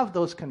have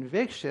those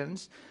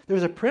convictions.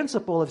 There's a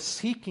principle of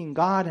seeking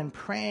God and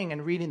praying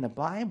and reading the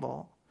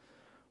Bible.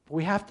 But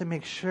we have to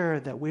make sure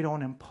that we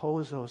don't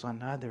impose those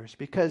on others.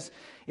 Because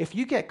if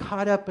you get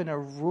caught up in a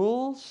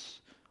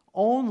rules-only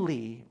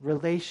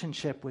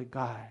relationship with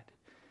God,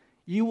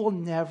 you will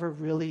never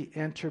really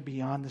enter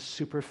beyond the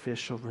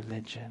superficial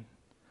religion.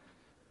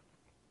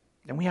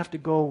 And we have to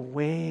go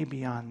way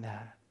beyond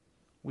that.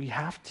 We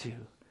have to.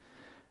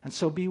 And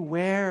so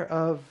beware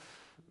of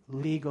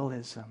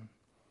legalism.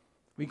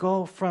 We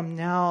go from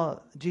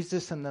now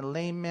Jesus and the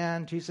lame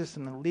man, Jesus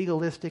and the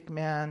legalistic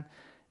man,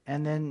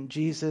 and then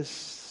Jesus,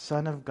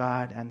 Son of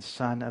God and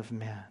Son of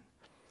Man.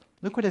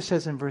 Look what it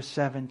says in verse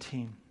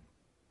 17.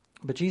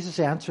 But Jesus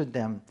answered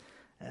them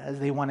as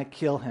they want to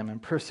kill him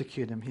and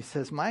persecute him. He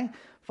says, my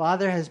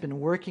Father has been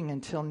working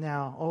until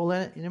now. Oh,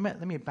 let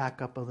me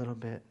back up a little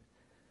bit.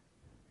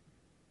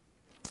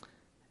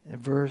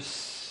 Verse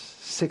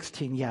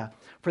 16, yeah.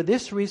 For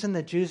this reason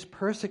the Jews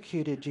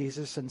persecuted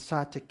Jesus and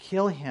sought to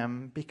kill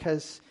him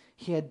because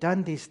he had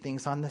done these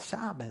things on the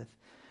Sabbath.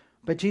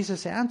 But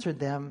Jesus answered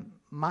them,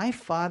 my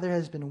Father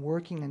has been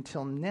working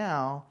until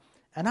now,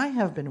 and I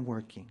have been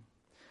working.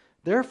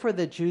 Therefore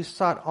the Jews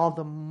sought all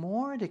the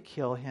more to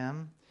kill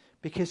him,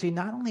 because he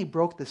not only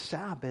broke the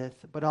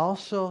Sabbath, but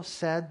also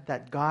said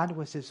that God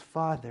was his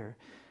Father,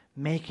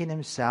 making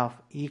himself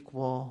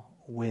equal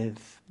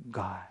with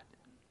God.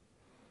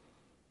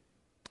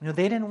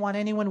 They didn't want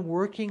anyone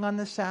working on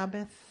the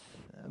Sabbath,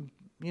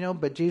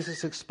 but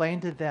Jesus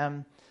explained to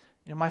them,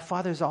 my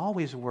Father's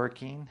always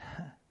working,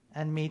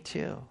 and me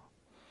too.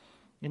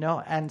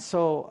 And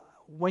so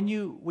when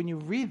you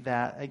read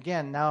that,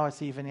 again, now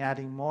it's even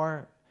adding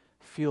more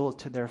fuel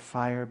to their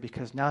fire,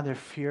 because now they're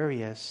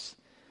furious,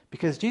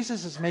 because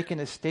Jesus is making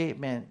a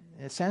statement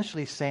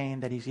essentially saying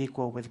that he's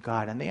equal with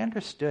God, and they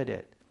understood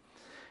it.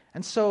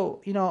 And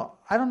so,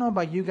 I don't know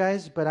about you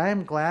guys, but I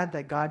am glad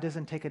that God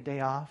doesn't take a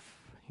day off.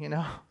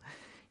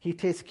 He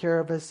takes care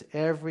of us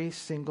every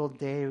single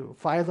day.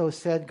 Philo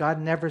said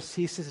God never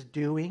ceases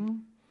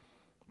doing,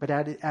 but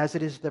as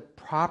it is the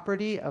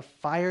property of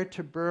fire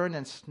to burn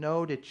and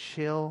snow to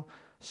chill,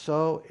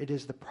 so it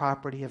is the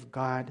property of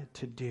God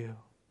to do.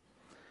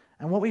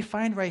 And what we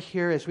find right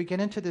here as we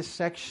get into this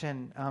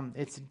section,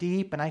 it's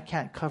deep and I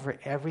can't cover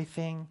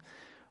everything,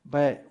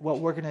 but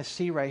what we're going to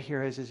see right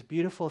here is this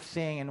beautiful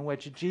thing in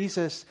which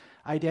Jesus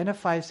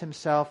identifies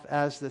himself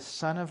as the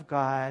Son of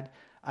God,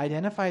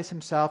 identifies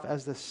himself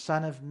as the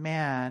Son of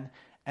Man,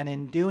 and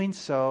in doing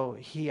so,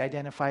 he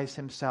identifies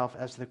himself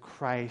as the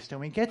Christ.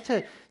 And we get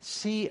to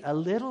see a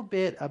little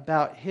bit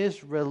about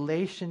his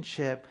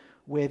relationship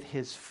with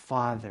his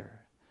Father.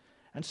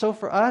 And so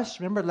for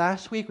us, remember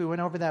last week we went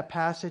over that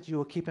passage, you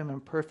will keep him in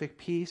perfect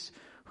peace,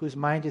 whose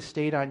mind is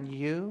stayed on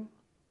you,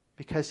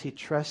 because he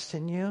trusts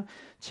in you.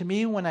 To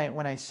me, when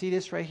I see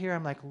this right here,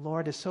 I'm like,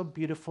 Lord, it's so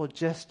beautiful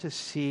just to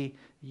see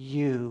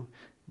you,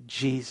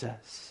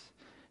 Jesus.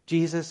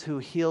 Jesus who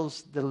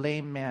heals the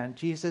lame man.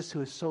 Jesus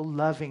who is so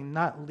loving,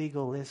 not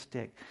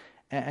legalistic.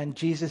 And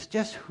Jesus,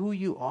 just who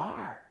you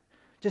are.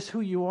 Just who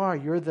you are.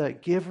 You're the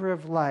giver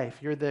of life.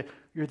 You're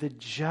the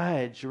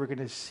judge we're going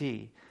to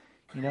see.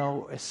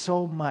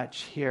 So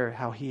much here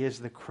how he is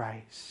the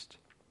Christ.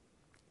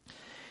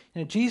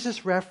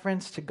 Jesus'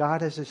 reference to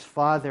God as his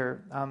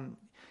Father.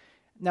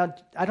 Now,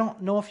 I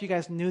don't know if you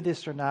guys knew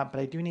this or not, but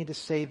I do need to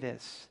say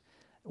this.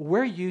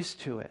 We're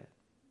used to it.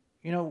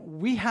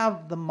 We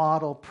have the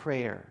model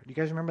prayer. Do you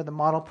guys remember the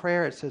model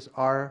prayer? It says,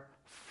 Our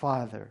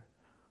Father,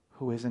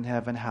 who is in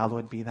heaven,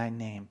 hallowed be thy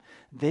name.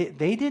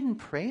 They didn't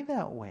pray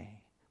that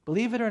way.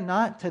 Believe it or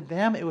not, to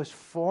them it was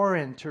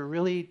foreign to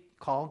really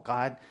call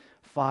God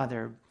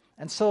Father.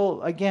 And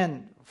so,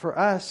 again, for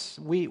us,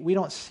 we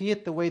don't see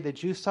it the way the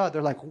Jews saw it.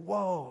 They're like,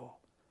 whoa,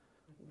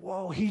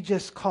 he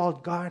just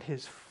called God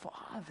his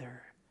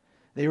Father.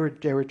 They were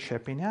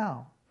tripping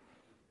out.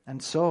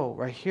 And so,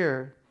 right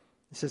here,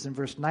 it says in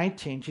verse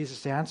 19,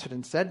 Jesus answered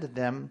and said to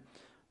them,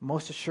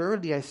 most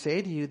assuredly I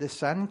say to you, the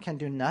Son can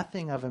do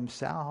nothing of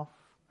himself,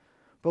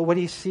 but what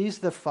he sees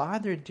the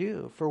Father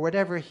do. For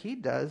whatever he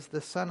does, the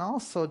Son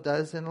also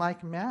does in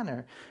like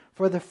manner.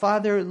 For the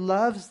Father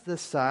loves the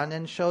Son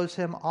and shows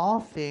him all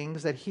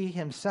things that he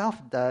himself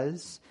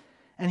does,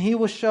 and he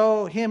will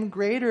show him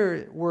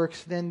greater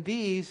works than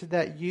these,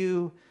 that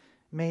you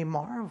may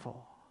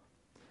marvel.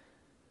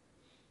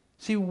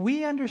 See,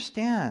 we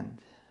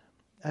understand,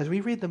 as we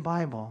read the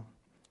Bible,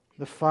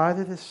 the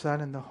Father, the Son,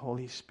 and the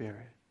Holy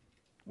Spirit.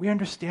 We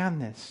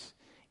understand this.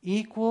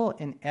 Equal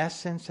in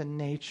essence and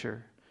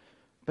nature,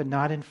 but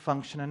not in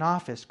function and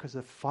office, because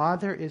the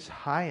Father is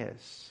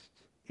highest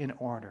in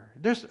order.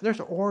 There's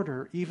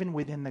order even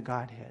within the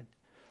Godhead.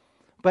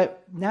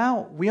 But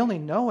now we only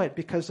know it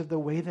because of the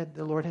way that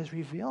the Lord has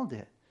revealed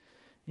it.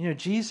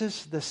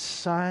 Jesus, the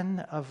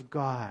Son of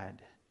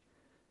God.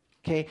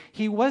 Okay,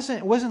 it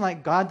wasn't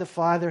like God the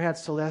Father had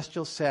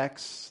celestial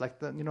sex, like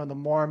the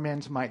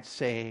Mormons might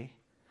say.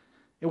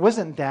 It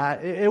wasn't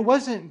that. It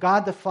wasn't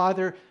God the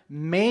Father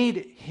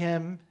made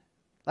him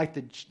like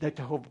the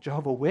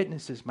Jehovah's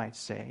Witnesses might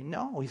say.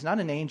 No, he's not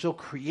an angel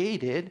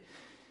created.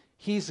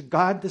 He's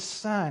God the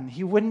Son.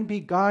 He wouldn't be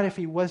God if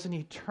he wasn't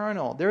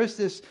eternal. There is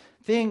this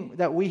thing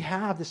that we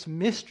have, this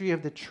mystery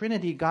of the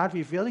Trinity, God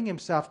revealing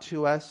himself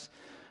to us.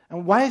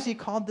 And why is he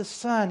called the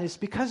Son? It's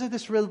because of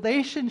this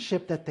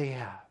relationship that they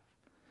have.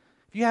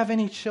 If you have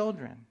any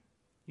children,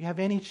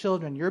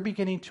 you're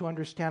beginning to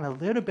understand a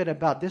little bit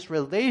about this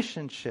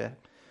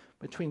relationship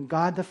between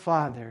God the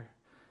Father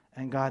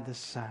and God the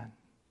Son.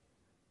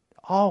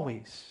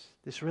 Always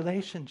this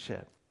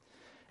relationship.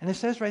 And it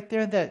says right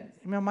there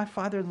that, my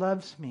Father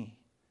loves me.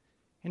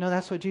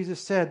 That's what Jesus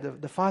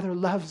said. The Father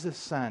loves the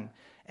Son.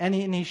 And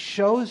he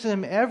shows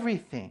them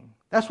everything.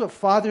 That's what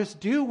fathers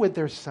do with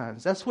their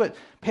sons. That's what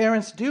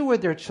parents do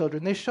with their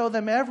children. They show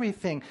them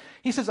everything.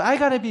 He says, I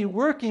got to be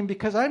working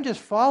because I'm just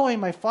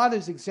following my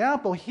Father's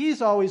example.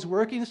 He's always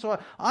working, so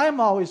I'm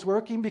always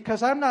working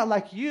because I'm not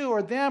like you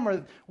or them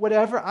or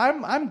whatever.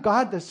 I'm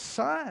God the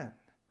Son.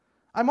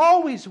 I'm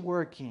always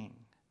working,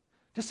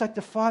 just like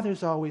the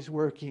Father's always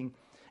working.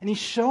 And He's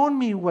shown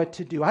me what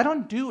to do. I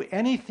don't do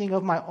anything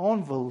of my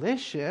own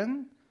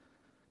volition.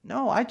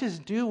 No, I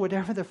just do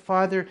whatever the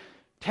Father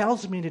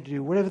tells me to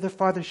do, whatever the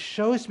Father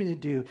shows me to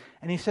do.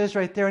 And He says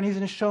right there, and He's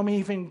going to show me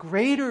even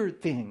greater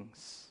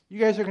things. You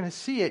guys are going to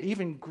see it,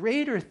 even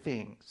greater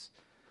things,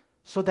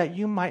 so that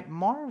you might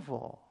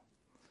marvel.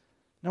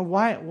 Now,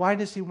 why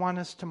does He want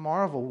us to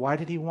marvel? Why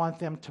did He want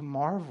them to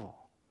marvel?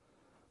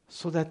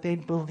 So that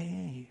they'd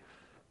believe.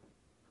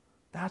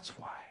 That's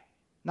why.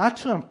 Not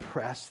to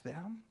impress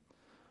them,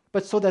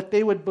 but so that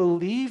they would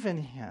believe in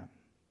Him.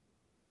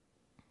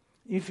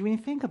 When you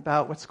think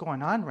about what's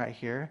going on right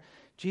here,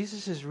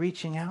 Jesus is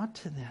reaching out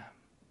to them.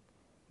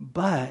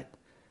 But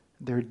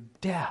they're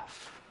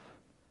deaf.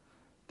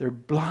 They're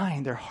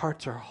blind. Their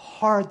hearts are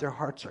hard. Their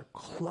hearts are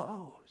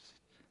closed.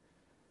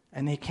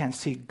 And they can't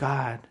see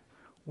God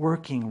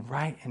working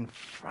right in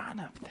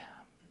front of them.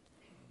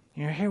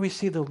 Here we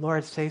see the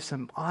Lord say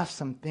some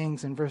awesome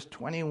things in verse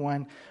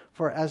 21.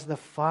 For as the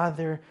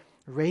Father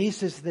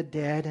raises the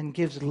dead and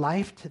gives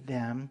life to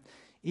them,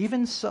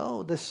 even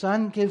so the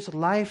Son gives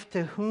life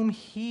to whom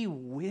He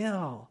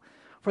will.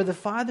 For the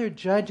Father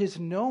judges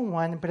no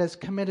one, but has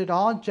committed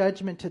all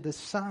judgment to the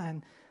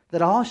Son,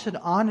 that all should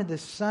honor the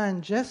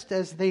Son just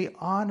as they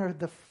honor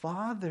the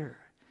Father.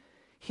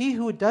 He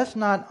who does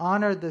not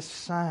honor the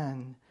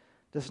Son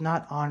does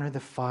not honor the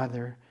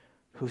Father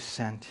who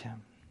sent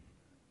Him.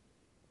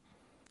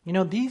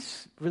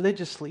 These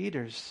religious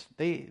leaders,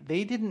 they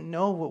didn't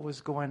know what was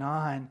going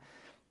on.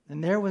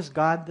 And there was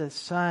God the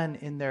Son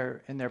in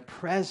their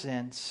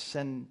presence.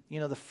 And,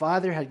 the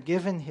Father had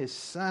given His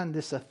Son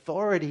this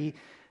authority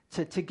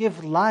to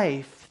give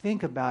life,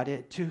 think about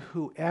it, to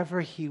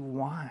whoever He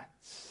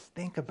wants.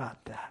 Think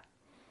about that.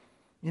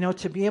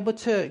 To be able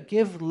to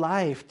give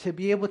life, to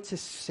be able to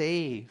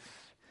save.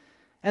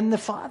 And the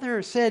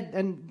Father said,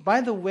 and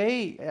by the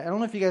way, I don't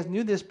know if you guys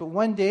knew this, but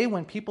one day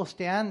when people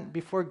stand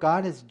before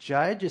God as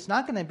judge, it's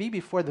not going to be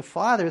before the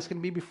Father, it's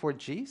going to be before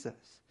Jesus.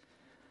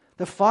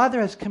 The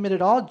Father has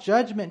committed all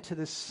judgment to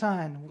the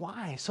Son.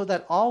 Why? So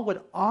that all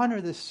would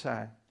honor the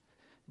Son,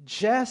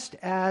 just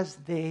as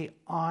they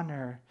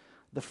honor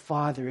the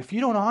Father. If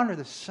you don't honor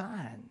the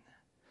Son,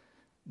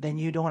 then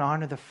you don't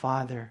honor the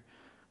Father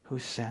who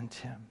sent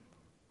Him.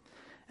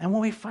 And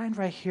what we find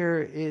right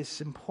here is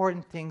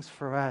important things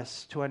for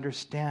us to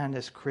understand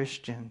as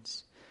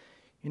Christians.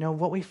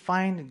 What we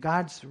find,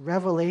 God's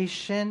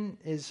revelation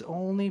is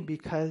only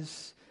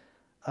because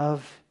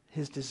of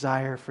His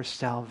desire for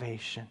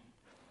salvation.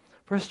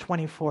 Verse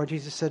 24,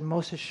 Jesus said,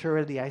 most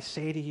assuredly I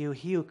say to you,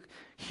 he who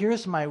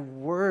hears my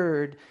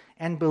word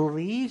and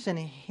believes in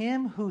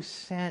Him who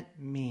sent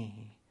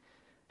me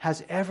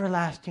has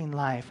everlasting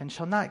life and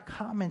shall not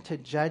come into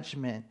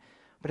judgment,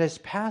 but has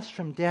passed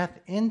from death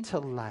into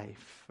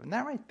life. And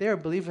that right there,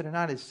 believe it or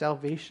not, is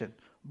salvation.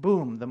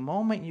 Boom, the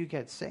moment you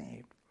get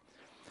saved.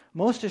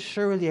 Most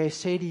assuredly I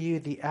say to you,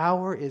 the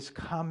hour is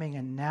coming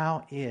and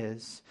now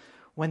is,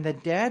 when the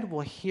dead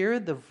will hear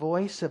the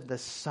voice of the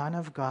Son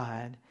of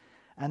God,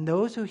 and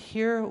those who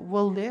hear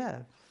will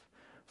live.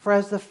 For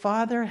as the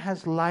Father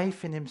has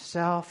life in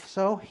Himself,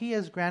 so He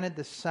has granted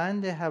the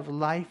Son to have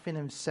life in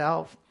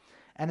Himself,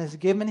 and has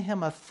given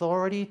Him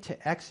authority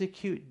to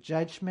execute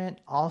judgment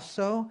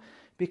also,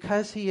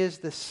 because He is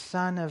the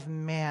Son of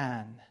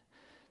Man.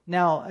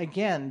 Now,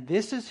 again,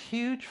 this is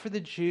huge for the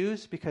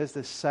Jews, because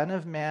the Son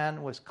of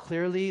Man was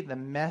clearly the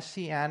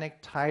messianic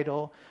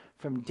title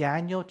from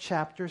Daniel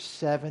chapter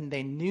 7.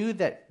 They knew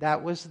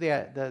that was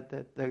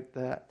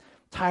the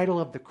title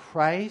of the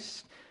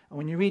Christ. And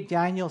when you read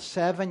Daniel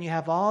 7, you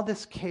have all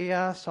this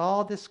chaos,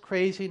 all this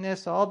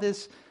craziness, all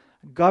this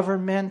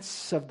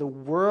governments of the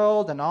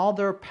world and all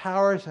their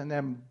powers, and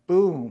then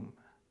boom,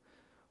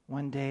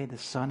 one day the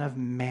Son of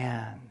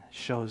Man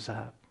shows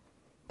up,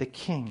 the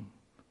King.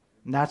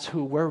 And that's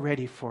who we're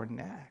ready for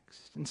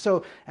next. And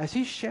so as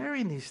He's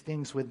sharing these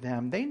things with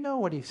them, they know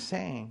what He's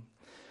saying.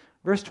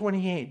 Verse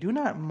 28, do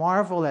not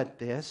marvel at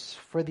this,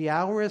 for the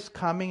hour is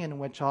coming in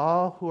which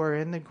all who are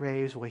in the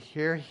graves will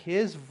hear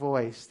His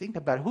voice. Think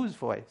about whose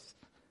voice?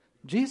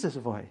 Jesus'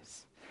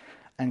 voice.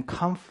 And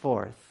come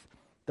forth.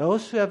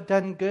 Those who have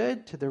done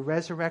good to the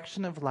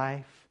resurrection of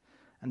life,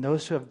 and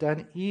those who have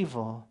done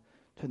evil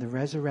to the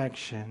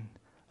resurrection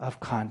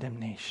of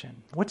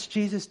condemnation. What's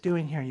Jesus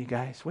doing here, you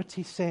guys? What's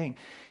He saying?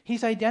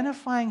 He's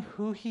identifying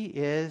who He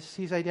is.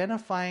 He's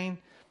identifying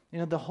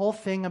the whole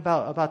thing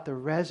about the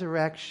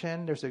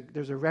resurrection. There's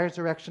a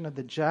resurrection of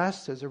the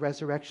just. There's a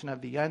resurrection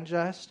of the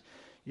unjust.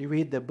 You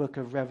read the book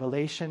of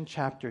Revelation,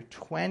 chapter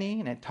 20,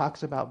 and it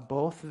talks about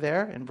both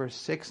there in verse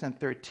 6 and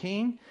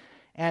 13.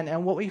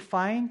 And what we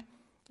find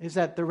is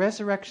that the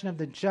resurrection of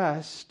the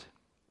just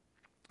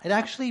It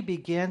actually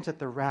begins at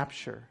the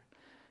rapture.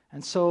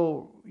 And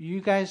so,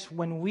 you guys,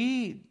 when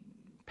we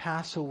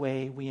pass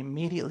away, we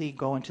immediately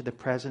go into the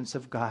presence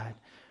of God.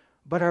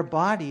 But our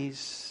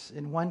bodies,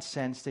 in one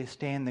sense, they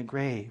stay in the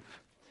grave.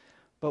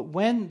 But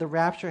when the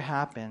rapture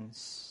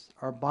happens,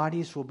 our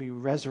bodies will be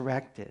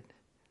resurrected.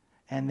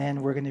 And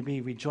then we're going to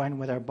be rejoined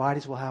with our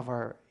bodies. We'll have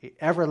our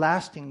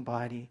everlasting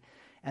body.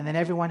 And then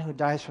everyone who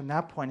dies from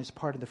that point is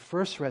part of the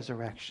first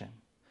resurrection.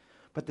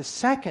 But the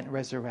second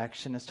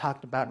resurrection is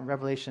talked about in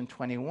Revelation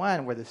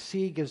 21, where the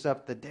sea gives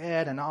up the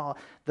dead and all.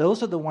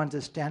 Those are the ones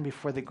that stand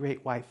before the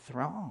great white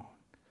throne.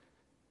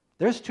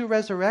 There's two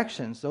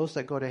resurrections, those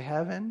that go to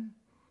heaven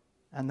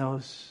and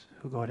those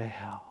who go to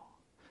hell.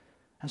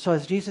 And so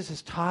as Jesus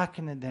is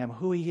talking to them,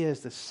 who he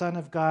is, the Son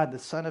of God, the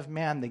Son of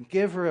Man, the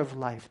giver of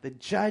life, the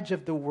judge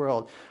of the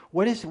world,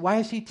 why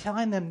is he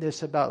telling them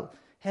this about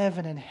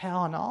heaven and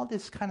hell and all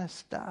this kind of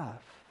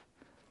stuff?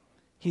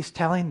 He's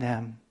telling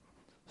them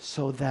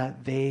so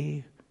that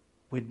they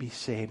would be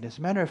saved. As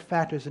a matter of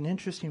fact, there's an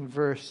interesting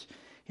verse.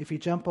 If you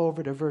jump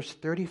over to verse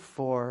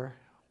 34,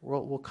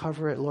 we'll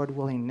cover it, Lord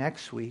willing,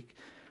 next week.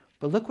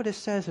 But look what it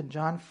says in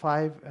John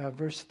 5,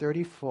 verse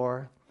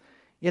 34.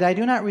 Yet I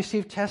do not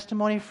receive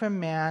testimony from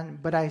man,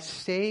 but I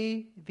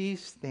say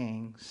these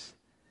things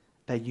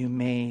that you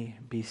may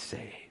be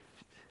saved.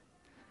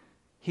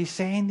 He's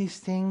saying these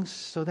things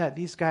so that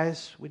these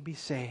guys would be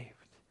saved.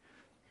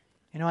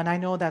 And I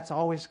know that's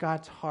always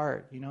God's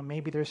heart.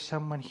 Maybe there's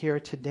someone here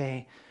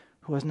today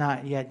who has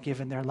not yet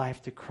given their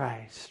life to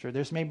Christ. Or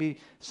there's maybe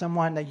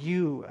someone that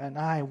you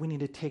and we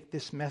need to take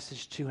this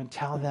message to and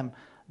tell them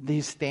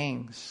these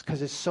things,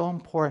 because it's so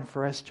important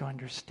for us to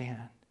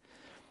understand.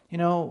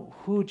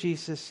 Who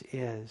Jesus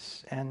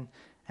is and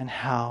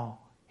how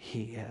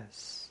he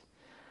is.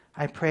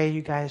 I pray,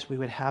 you guys, we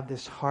would have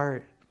this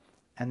heart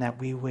and that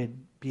we would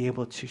be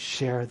able to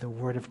share the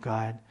Word of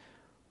God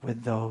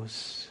with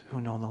those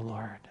who know the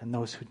Lord and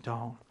those who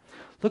don't.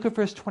 Look at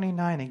verse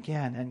 29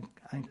 again.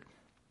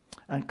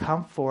 And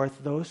come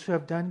forth those who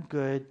have done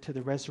good to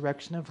the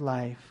resurrection of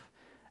life,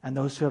 and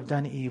those who have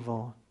done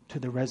evil to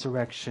the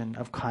resurrection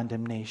of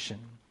condemnation.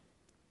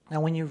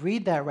 Now, when you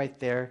read that right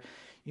there,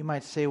 you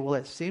might say, well,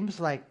 it seems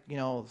like,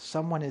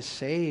 someone is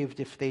saved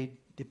if they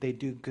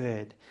do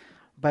good.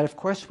 But of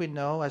course we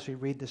know as we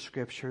read the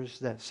scriptures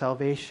that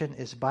salvation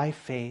is by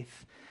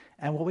faith.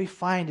 And what we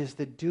find is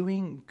that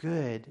doing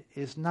good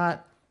is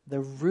not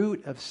the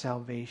root of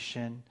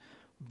salvation,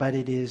 but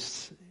it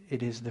is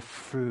the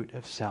fruit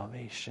of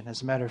salvation.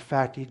 As a matter of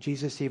fact,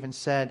 Jesus even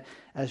said,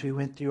 as we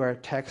went through our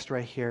text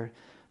right here,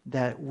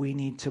 that we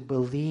need to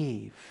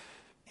believe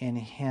in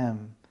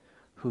him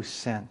who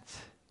sent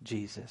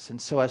Jesus.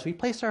 And so as we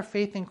place our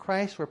faith in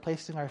Christ, we're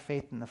placing our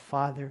faith in the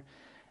Father.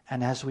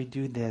 And as we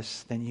do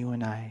this, then you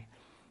and I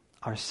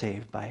are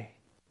saved by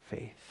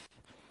faith.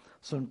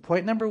 So in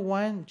point number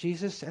 1,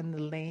 Jesus and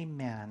the lame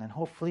man. And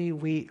hopefully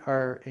we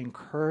are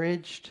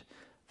encouraged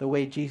the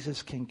way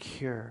Jesus can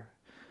cure.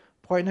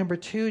 Point number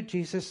 2,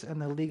 Jesus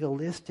and the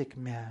legalistic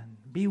man.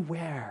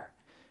 Beware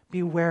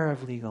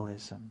of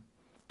legalism.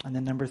 And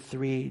then number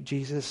 3,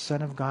 Jesus,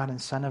 Son of God and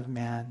Son of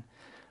Man.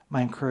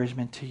 My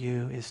encouragement to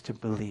you is to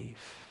believe.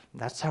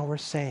 That's how we're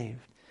saved.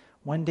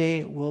 One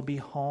day we'll be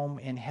home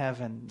in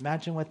heaven.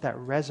 Imagine what that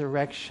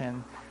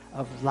resurrection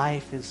of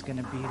life is going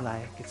to be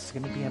like. It's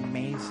going to be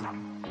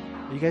amazing.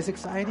 Are you guys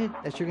excited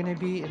that you're going to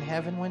be in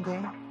heaven one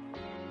day?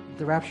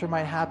 The rapture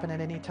might happen at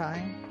any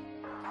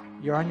time.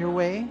 You're on your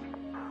way.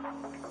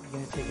 You're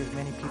going to take as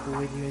many people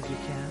with you as you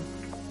can.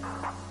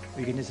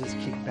 Or you're going to just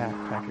kick back,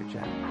 Cracker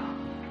Jack.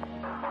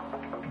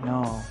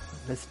 No,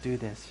 let's do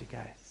this, you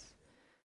guys.